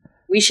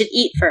 We should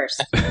eat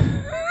first.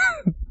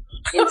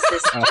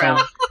 Insist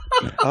Trell.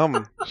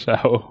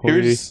 Shall we?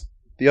 Here's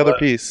the other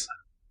piece.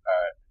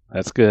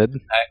 That's good.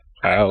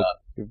 Oh,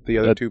 The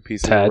other two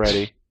pieces Tatch. are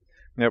ready.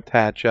 Yep.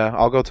 Tatch,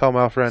 I'll go tell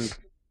my friend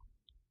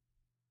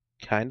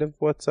kind of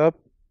what's up.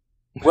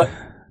 What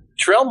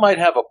Trell might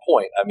have a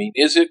point. I mean,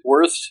 is it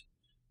worth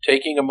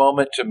taking a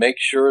moment to make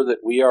sure that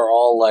we are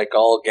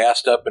all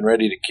gassed up and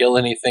ready to kill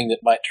anything that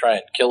might try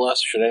and kill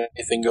us? Should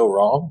anything go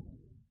wrong?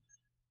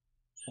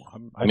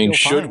 I mean, feel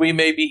should fine. we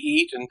maybe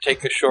eat and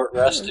take a short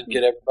rest and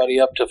get everybody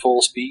up to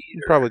full speed?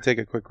 We'll or- probably take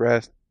a quick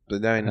rest,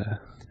 but then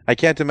I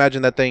can't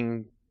imagine that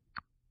thing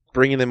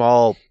bringing them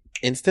all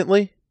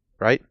instantly,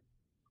 right?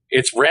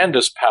 It's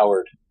Randus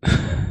powered.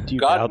 Do you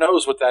God doubt,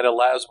 knows what that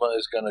elasma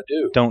is going to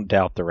do. don't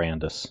doubt the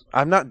Randus.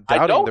 I'm not I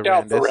doubting don't the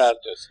doubt the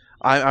Randus.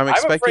 Randus. I'm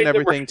expecting afraid that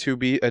everything to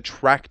be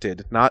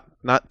attracted, not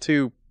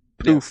to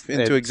poof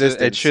into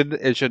existence.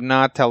 It should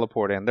not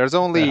teleport in. There's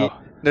only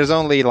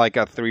like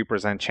a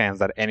 3% chance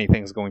that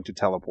anything's going to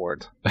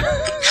teleport.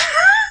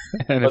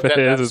 And But if it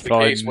then is, that's it's the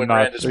probably case when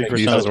not Randus 3 makes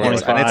pieces those worth.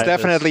 points. And it's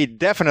 25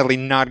 definitely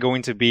not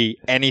going to be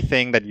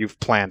anything that you've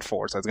planned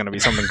for. So it's going to be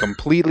something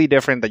completely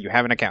different that you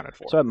haven't accounted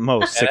for. So at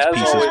most, And 6 as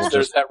pieces always, will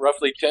there's just... that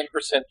roughly 10%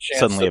 chance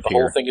suddenly that the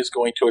whole appear. thing is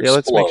going to explode. Yeah,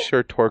 let's make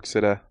sure Torque's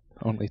at a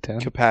Only 10.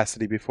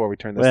 capacity before we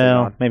turn this thing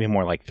Well, on. maybe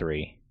more like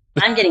 3.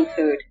 I'm getting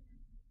food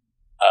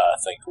I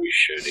think we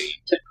should eat.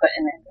 to put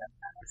in it.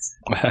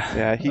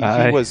 Yeah, he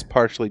I- was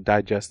partially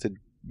digested.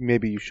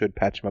 Maybe you should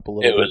patch him up a It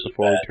little bit was a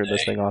before we bad turn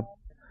this day. thing on.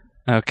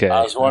 Okay.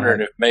 I was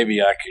wondering if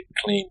maybe I could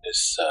clean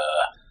this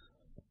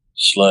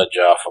sludge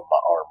off of my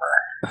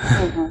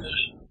armor.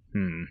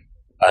 Hmm.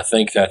 I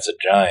think that's a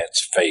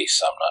giant's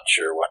face. I'm not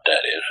sure what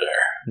that is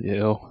there.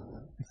 Ew.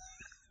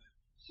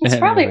 It's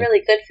probably Anyway.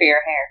 really good for your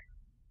hair.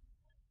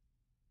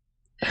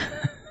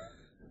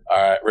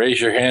 All right, raise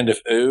your hand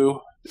if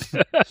ooh.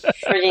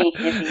 Pretty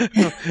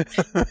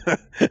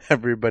hippie.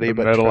 Everybody The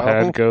but metal Trell.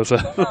 head goes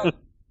up. All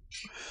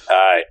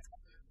right.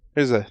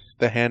 Here's the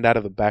hand out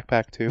of the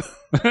backpack too.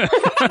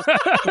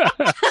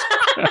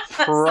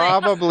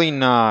 Probably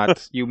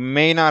not. You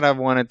may not have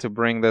wanted to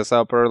bring this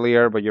up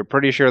earlier, but you're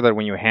pretty sure that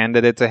when you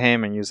handed it to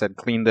him and you said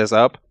clean this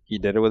up, he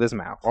did it with his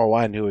mouth. Oh,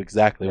 I knew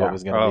exactly Yeah. what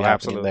was going to Oh, be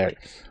happening absolutely. there.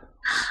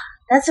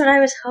 That's what I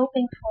was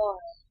hoping for.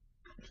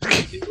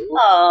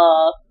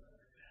 Oh,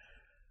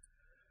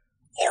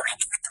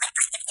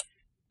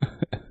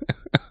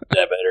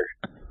 That better.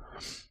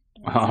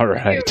 All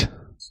right.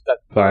 That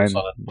Fine.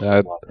 on it.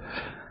 That-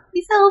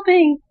 he's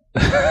helping.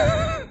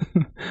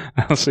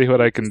 I'll see what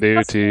I can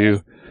do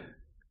to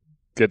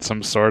get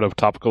some sort of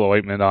topical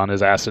ointment on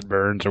his acid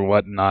burns or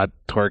whatnot.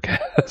 Torque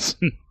has.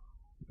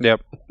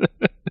 Yep.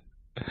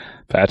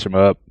 Patch him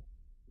up.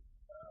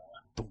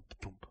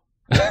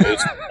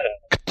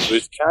 It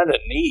was kind of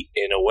neat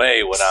in a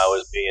way when I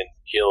was being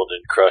killed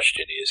and crushed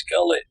in his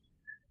gullet.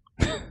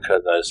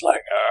 Because I was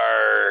like,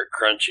 "Arr,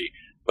 crunchy."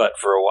 But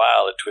for a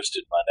while, it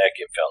twisted my neck.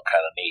 It felt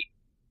kind of neat.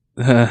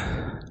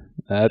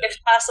 If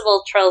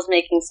possible, Trell's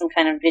making some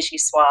kind of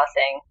vichyssoise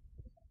thing.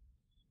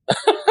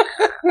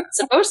 It's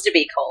supposed to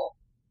be cold.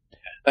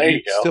 There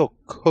you go. Still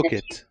cook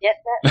Did it. you get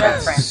that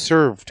reference?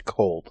 Served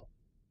cold.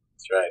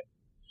 That's right.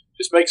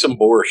 Just make some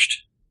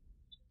borscht.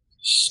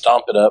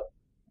 Stomp it up.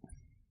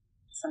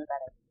 Some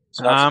better. It's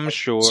not I'm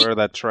supposed- sure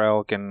that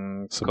Trell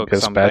can Some cook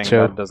something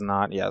gazpacho? that does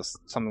not. Yes,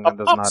 something that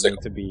does not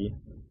need to be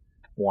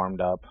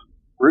warmed up.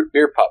 Root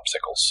beer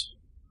popsicles.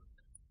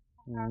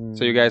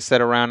 So you guys sit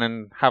around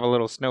and have a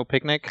little snow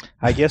picnic.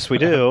 I guess we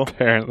do.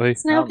 Apparently.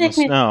 Snow Out in the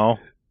picnic. snow.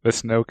 The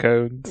snow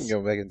cones.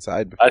 Go back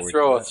inside before I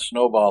throw a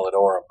snowball at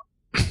Orem.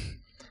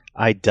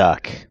 I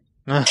duck.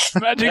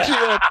 Magic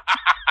shield.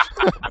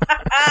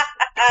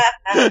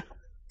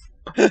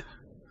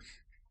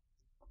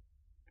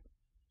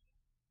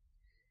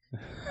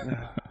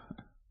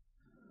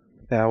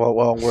 Yeah, well,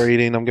 while we're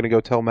eating, I'm going to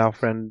go tell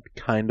Malfriend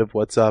kind of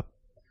what's up.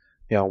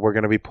 You know, we're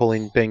going to be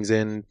pulling things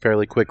in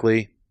fairly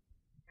quickly.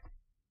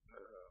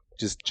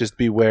 Just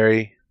be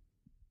wary.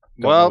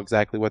 Don't Well- know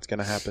exactly what's going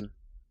to happen.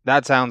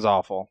 That sounds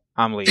awful.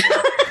 I'm leaving.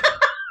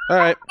 All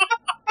right.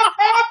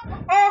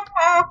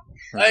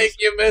 Thank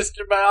you,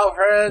 Mr.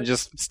 Malfred. He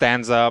just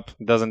stands up,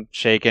 doesn't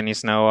shake any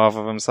snow off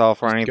of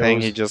himself or Just anything.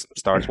 goes. He just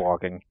starts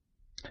walking.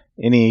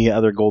 Any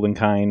other golden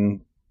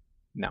kind?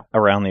 No.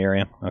 Around the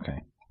area?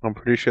 Okay. I'm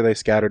pretty sure they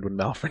scattered when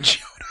Malfriend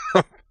showed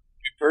up.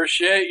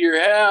 Appreciate your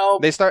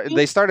help. They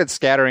started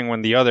scattering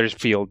when the other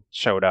field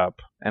showed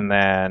up, and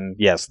then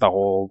yes, the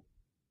whole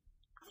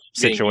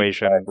Being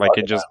situation, used by like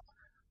it just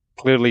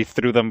clearly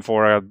threw them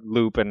for a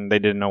loop, and they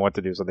didn't know what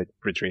to do, so they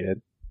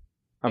retreated.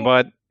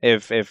 But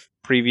if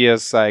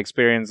previous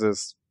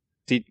experiences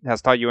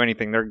has taught you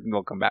anything,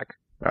 they'll come back.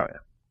 Oh, yeah.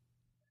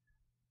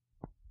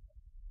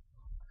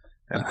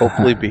 And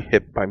hopefully be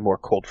hit by more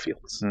cold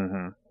fields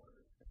Mm-hmm.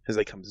 as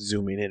they come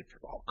zooming in from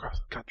all across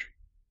the country.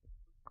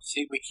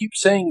 See, we keep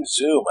saying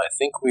Zoom. I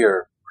think we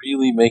are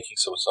really making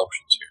some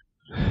assumptions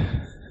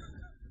here.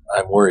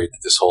 I'm worried that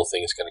this whole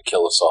thing is going to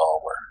kill us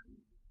all. We're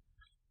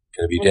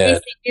going to be In dead.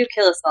 case they do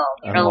kill us all,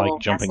 I Trell don't will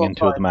like jumping wrestle into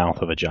for the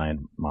mouth of a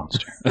giant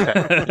monster.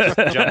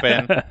 Just jump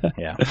in.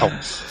 Yeah.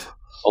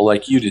 Oh,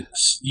 like you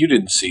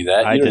didn't see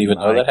that. I You don't didn't. even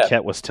know that happened.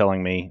 Ket was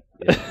telling me.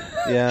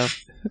 Yeah.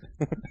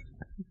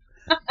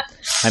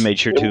 I made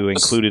sure to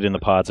include it in the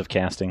pods of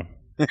casting.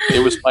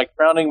 It was my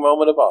crowning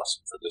moment of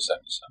awesome for this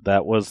episode.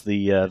 That was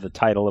the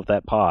title of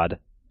that pod.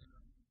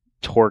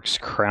 Torque's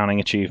crowning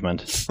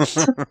achievement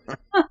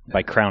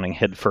by crowning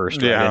head first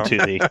right Yeah. into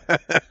the.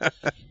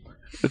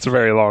 It's a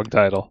very long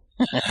title.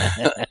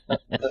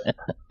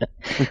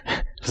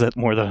 Is that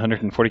more than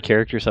 140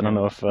 characters? I don't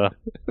know if.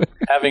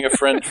 Having a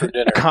friend for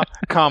dinner.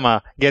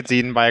 Comma gets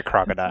eaten by a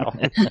crocodile.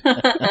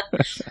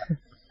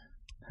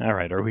 All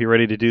right, are we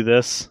ready to do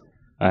this?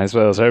 I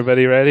suppose.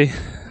 Everybody ready?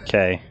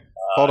 Okay.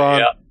 Hold on.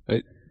 Yeah.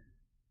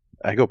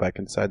 I go back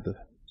inside the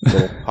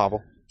little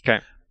hovel. 'Kay.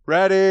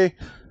 Ready?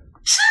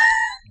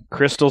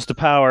 Crystals to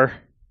power.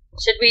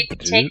 Should we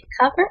take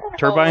cover?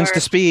 Turbines or,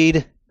 to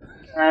speed.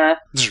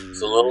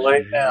 It's a little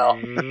late now.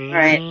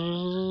 Right.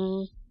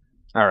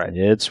 All right.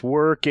 It's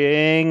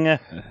working.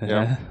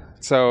 Yeah.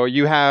 So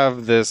you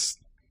have this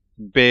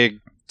big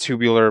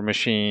tubular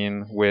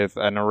machine with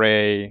an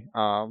array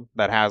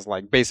that has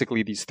like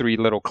basically these three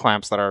little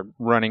clamps that are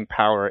running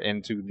power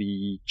into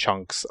the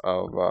chunks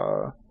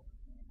of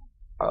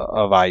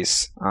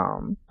ice,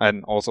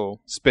 and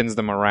also spins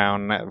them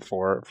around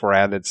for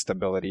added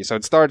stability. So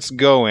it starts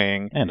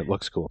going. And it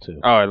looks cool, too.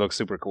 Oh, it looks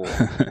super cool.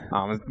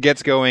 It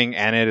gets going,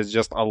 and it is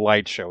just a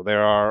light show.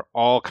 There are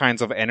all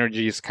kinds of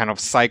energies kind of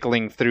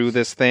cycling through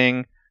this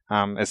thing.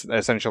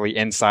 Essentially,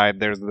 inside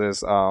there's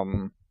this,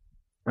 protozoid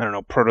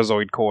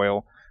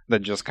coil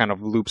that just kind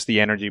of loops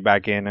the energy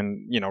back in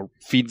and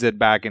feeds it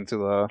back into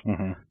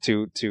the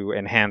to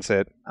enhance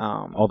it.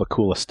 All the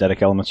cool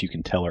aesthetic elements you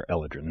can tell are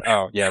Eladrin.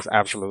 Oh yes,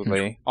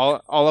 absolutely. all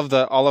of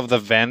the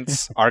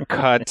vents are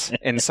cut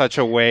in such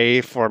a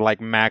way for like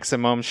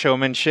maximum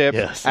showmanship,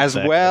 Yes, as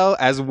exactly. well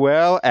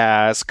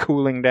as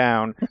cooling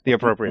down the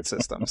appropriate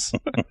systems.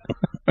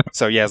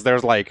 So yes,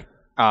 there's like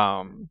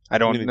I We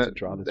don't need to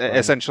draw this drawing.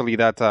 essentially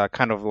that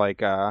kind of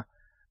like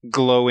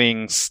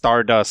glowing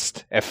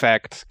stardust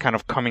effect kind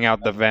of coming out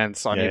the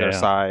vents on Yeah, either yeah.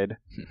 side.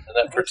 And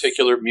that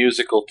particular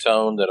musical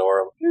tone that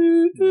Orem.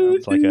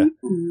 It's like a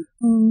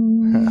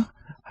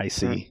high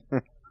C.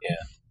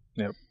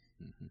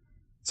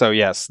 So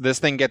yes, this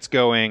thing gets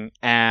going,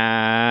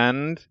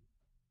 and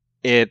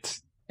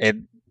it's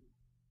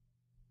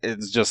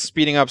just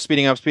speeding up,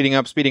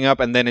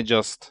 and then it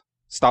just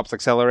stops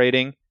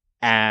accelerating,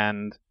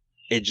 and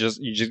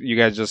you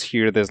guys just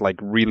hear this like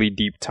really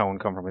deep tone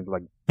come from it,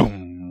 like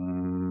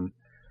boom,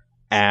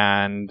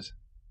 and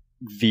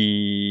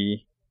the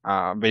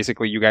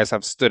basically you guys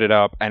have stood it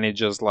up, and it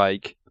just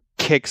like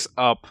kicks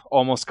up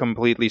almost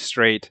completely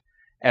straight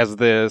as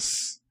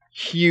this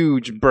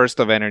huge burst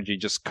of energy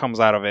just comes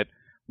out of it,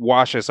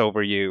 washes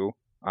over you.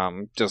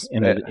 Just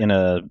in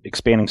a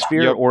expanding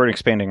sphere Yep. or an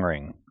expanding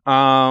ring.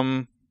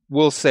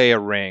 We'll say a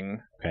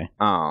ring. Okay.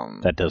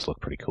 That does look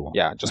pretty cool.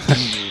 Yeah, just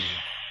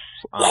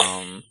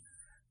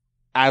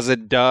as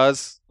it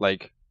does,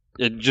 like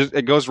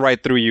it goes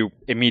right through you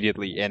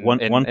immediately in One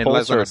in pulse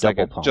less than or a a double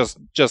second. pulse?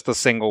 Just a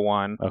single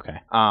one. Okay.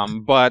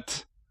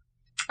 But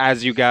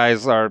as you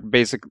guys are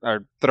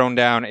thrown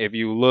down, if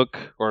you look,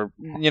 or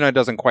it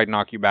doesn't quite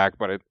knock you back,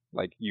 but it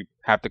like you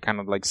have to kind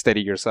of like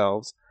steady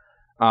yourselves.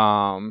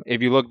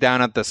 If you look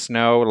down at the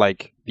snow,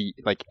 like the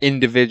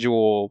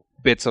individual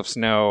bits of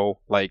snow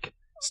like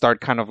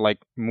start kind of like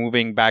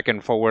moving back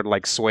and forward,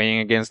 like swaying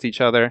against each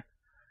other.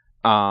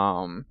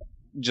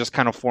 Just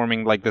kind of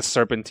forming like this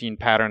serpentine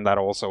pattern that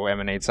also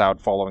emanates out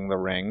following the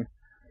ring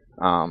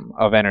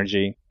of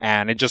energy,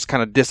 and it just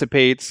kind of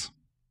dissipates.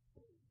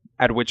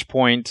 At which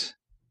point,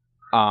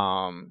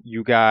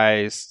 you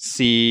guys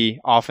see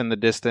off in the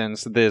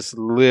distance this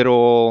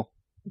little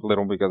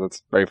because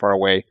it's very far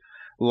away,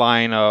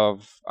 line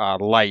of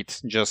light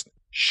just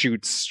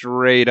shoot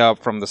straight up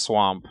from the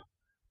swamp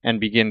and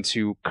begin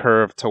to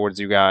curve towards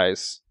you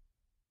guys.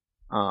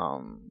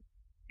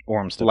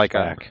 Orm steps like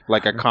back.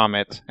 a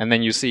comet, and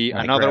then you see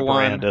I another grab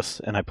one, Brandis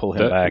and I pull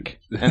him back.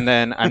 and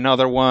then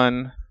another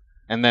one,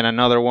 and then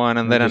another one,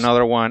 and then Just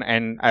another one,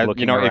 and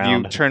looking if you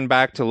around. turn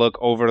back to look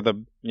over the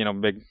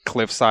big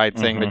cliffside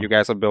thing that Mhm. you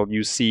guys have built,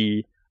 you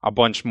see a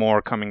bunch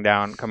more coming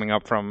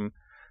up from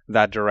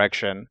that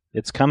direction.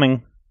 It's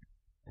coming.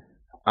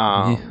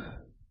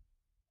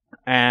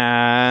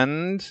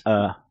 And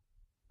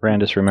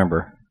Brandis,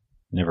 remember,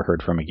 never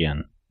heard from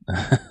again.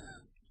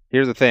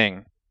 here's the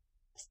thing.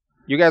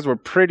 You guys were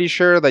pretty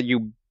sure that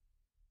you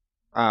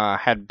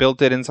had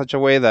built it in such a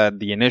way that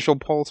the initial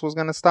pulse was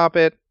going to stop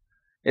it.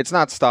 It's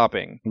not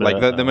stopping. Like,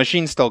 the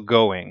machine's still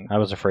going. I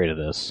was afraid of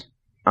this.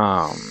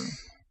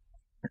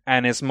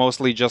 And it's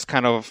mostly just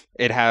kind of,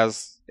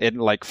 it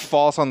like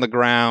falls on the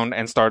ground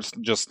and starts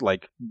just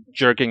like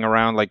jerking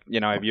around. Like,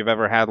 if you've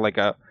ever had like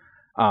a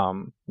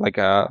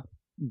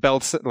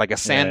belt, like a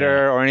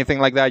sander or anything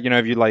like that,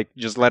 if you like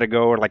just let it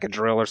go, or like a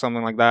drill or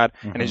something like that,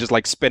 and it's just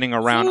like spinning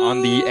around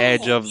on the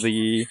edge of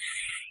the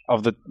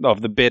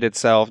bit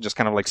itself, just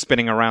kind of like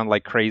spinning around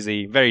like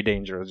crazy, very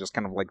dangerous, just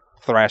kind of like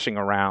thrashing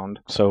around.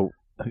 So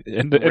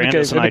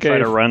Brandis and I try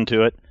to run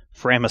to it.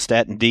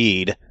 Framistat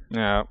indeed.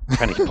 Yeah.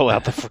 Trying to pull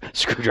out the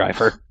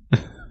screwdriver.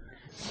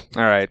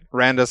 All right,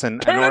 Randus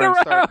and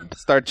Orm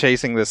start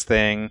chasing this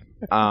thing,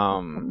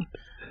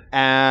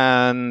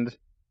 and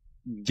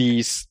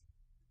these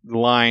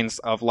lines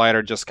of light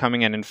are just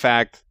coming in. In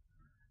fact,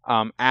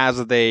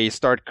 as they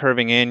start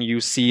curving in, you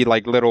see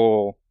like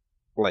little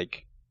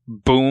like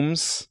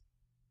booms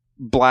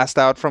blast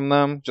out from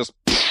them, just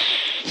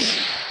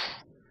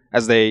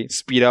as they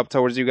speed up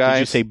towards you guys. Did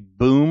you say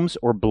booms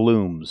or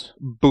blooms?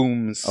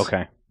 Booms?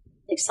 Okay.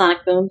 Like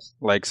sonic booms?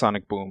 Like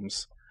sonic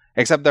booms.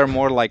 Except they're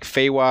more like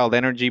Feywild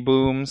energy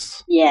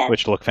booms. Yeah.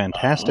 Which look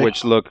fantastic.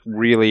 Which look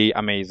really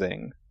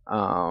amazing.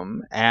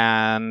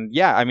 And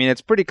yeah, I mean,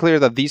 it's pretty clear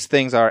that these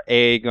things are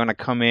going to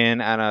come in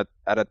at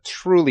a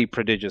truly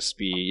prodigious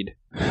speed.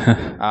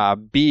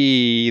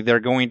 B, they're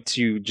going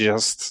to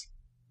just,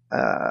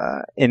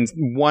 in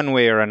one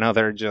way or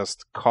another,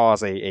 just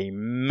cause a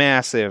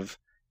massive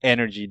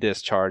energy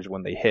discharge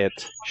when they hit.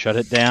 Shut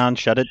it down.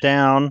 Shut it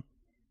down.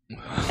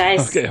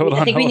 Guys, Okay, hold I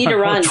on, think we hold need on. to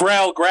run.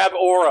 Trell, grab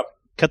Aura.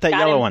 Cut that Got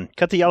yellow him. one.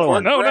 Cut the yellow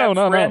one. No.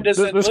 Randus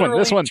and This one.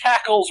 literally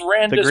tackles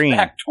Randus The green.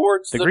 back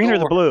towards The the green door. or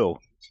the blue?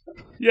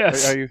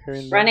 Yes. Are you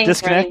hearing that? Running.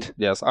 Disconnect. Running.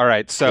 Yes. All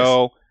right.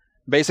 So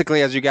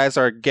basically, as you guys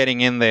are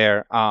getting in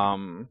there,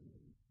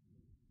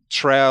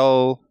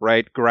 Trell,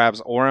 right, grabs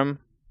Orem,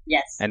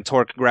 Yes. and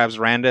Torque grabs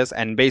Randus,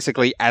 and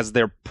basically, as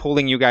they're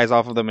pulling you guys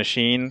off of the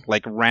machine,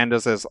 like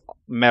Randus's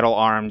metal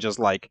arm just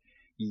like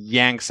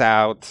yanks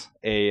out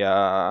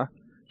a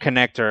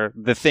connector.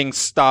 The thing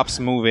stops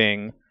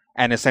moving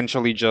and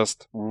essentially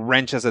just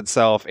wrenches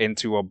itself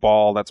into a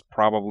ball that's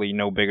probably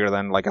no bigger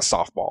than like a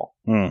softball.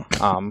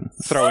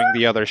 Throwing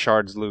the other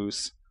shards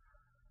loose.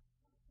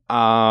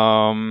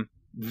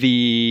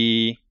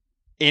 The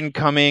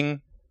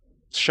incoming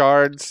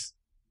shards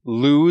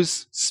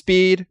lose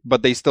speed,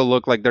 but they still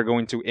look like they're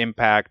going to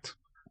impact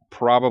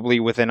probably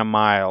within a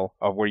mile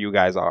of where you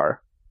guys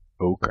are.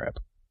 Oh, crap.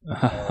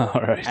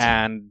 All right.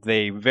 And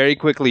they very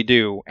quickly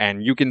do,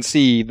 and you can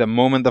see the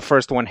moment the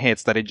first one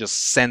hits that it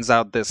just sends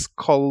out this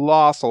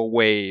colossal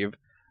wave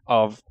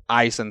of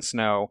ice and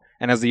snow,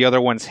 and as the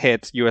other ones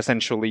hit, you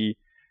essentially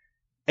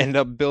end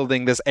up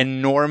building this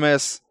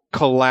enormous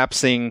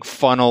collapsing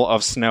funnel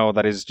of snow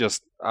that is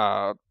just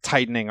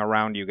tightening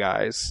around you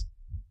guys.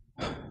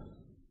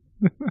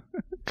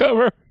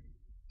 Cover.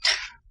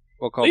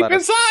 We'll call Leap that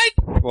inside!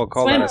 we'll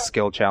call that a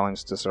skill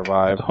challenge to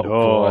survive.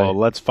 Oh,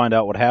 let's find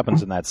out what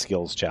happens in that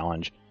skills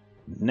challenge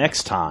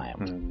next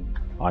time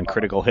on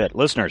Critical Hit.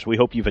 Listeners, we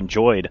hope you've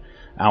enjoyed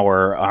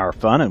our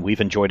fun, and we've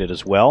enjoyed it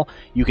as well.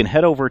 You can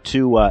head over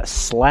to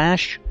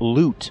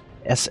 /loot,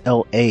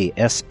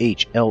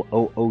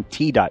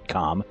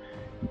 SLASHLOOT.com,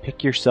 and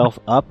pick yourself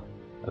up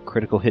a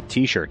Critical Hit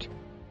t-shirt.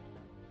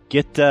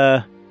 Get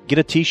a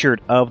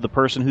t-shirt of the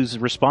person who's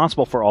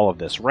responsible for all of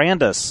this,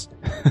 Randus.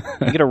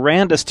 You get a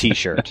Randus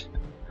t-shirt.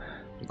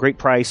 Great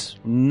price,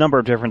 number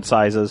of different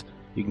sizes.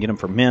 You can get them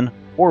for men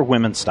or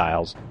women's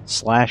styles.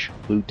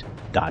 /loot.com.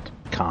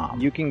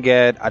 You can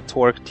get a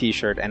Torque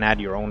t-shirt and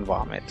add your own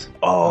vomit.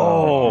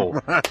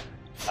 Oh!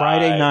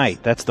 Friday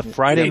night. That's the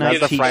Friday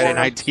night t-shirt. Friday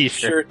night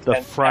t-shirt.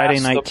 The Friday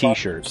night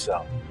t-shirt.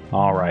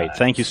 All right. Nice.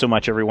 Thank you so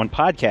much, everyone.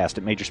 Podcast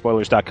at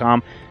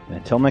Majorspoilers.com. And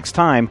until next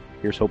time,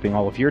 here's hoping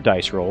all of your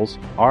dice rolls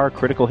are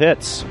critical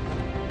hits.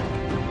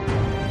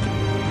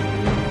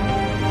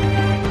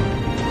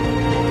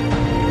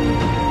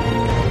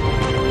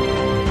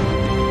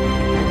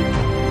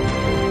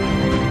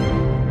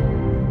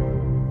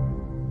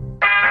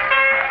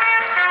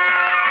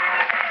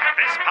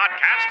 This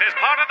podcast is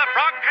part of the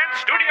Frog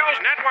Pants Studios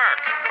Network.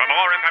 For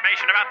more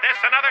information about this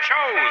and other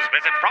shows,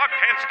 visit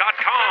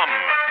frogpants.com.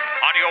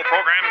 Audio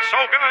program so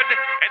good,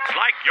 it's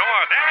like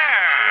you're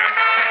there.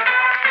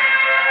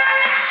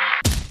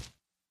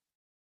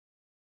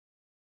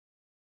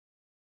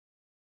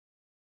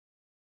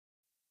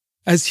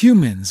 As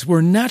humans,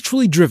 we're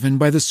naturally driven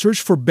by the search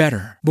for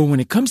better. But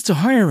when it comes to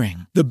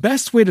hiring, the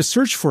best way to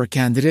search for a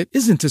candidate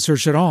isn't to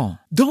search at all.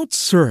 Don't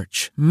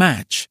search,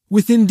 match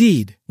with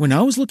Indeed. When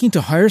I was looking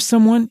to hire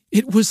someone,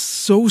 it was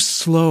so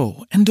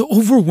slow and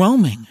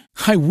overwhelming.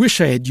 I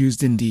wish I had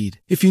used Indeed.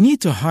 If you need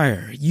to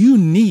hire, you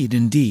need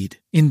Indeed.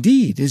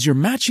 Indeed is your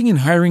matching and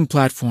hiring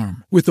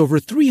platform with over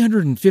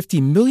 350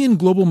 million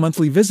global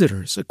monthly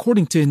visitors,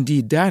 according to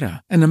Indeed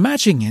data, and a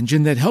matching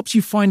engine that helps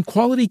you find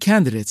quality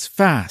candidates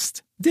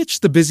fast. Ditch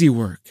the busy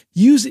work.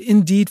 Use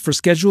Indeed for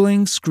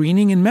scheduling,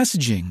 screening, and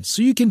messaging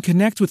so you can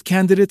connect with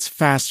candidates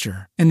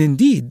faster. And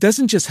Indeed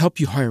doesn't just help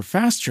you hire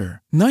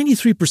faster.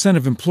 93%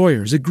 of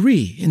employers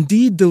agree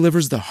Indeed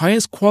delivers the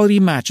highest quality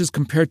matches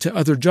compared to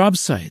other job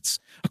sites,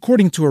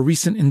 according to a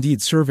recent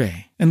Indeed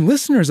survey. And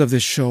listeners of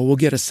this show will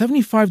get a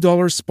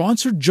 $75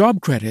 sponsored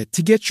job credit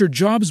to get your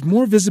jobs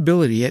more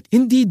visibility at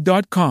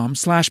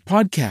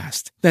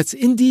Indeed.com/podcast. That's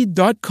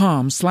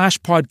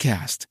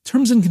Indeed.com/podcast.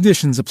 Terms and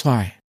conditions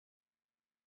apply.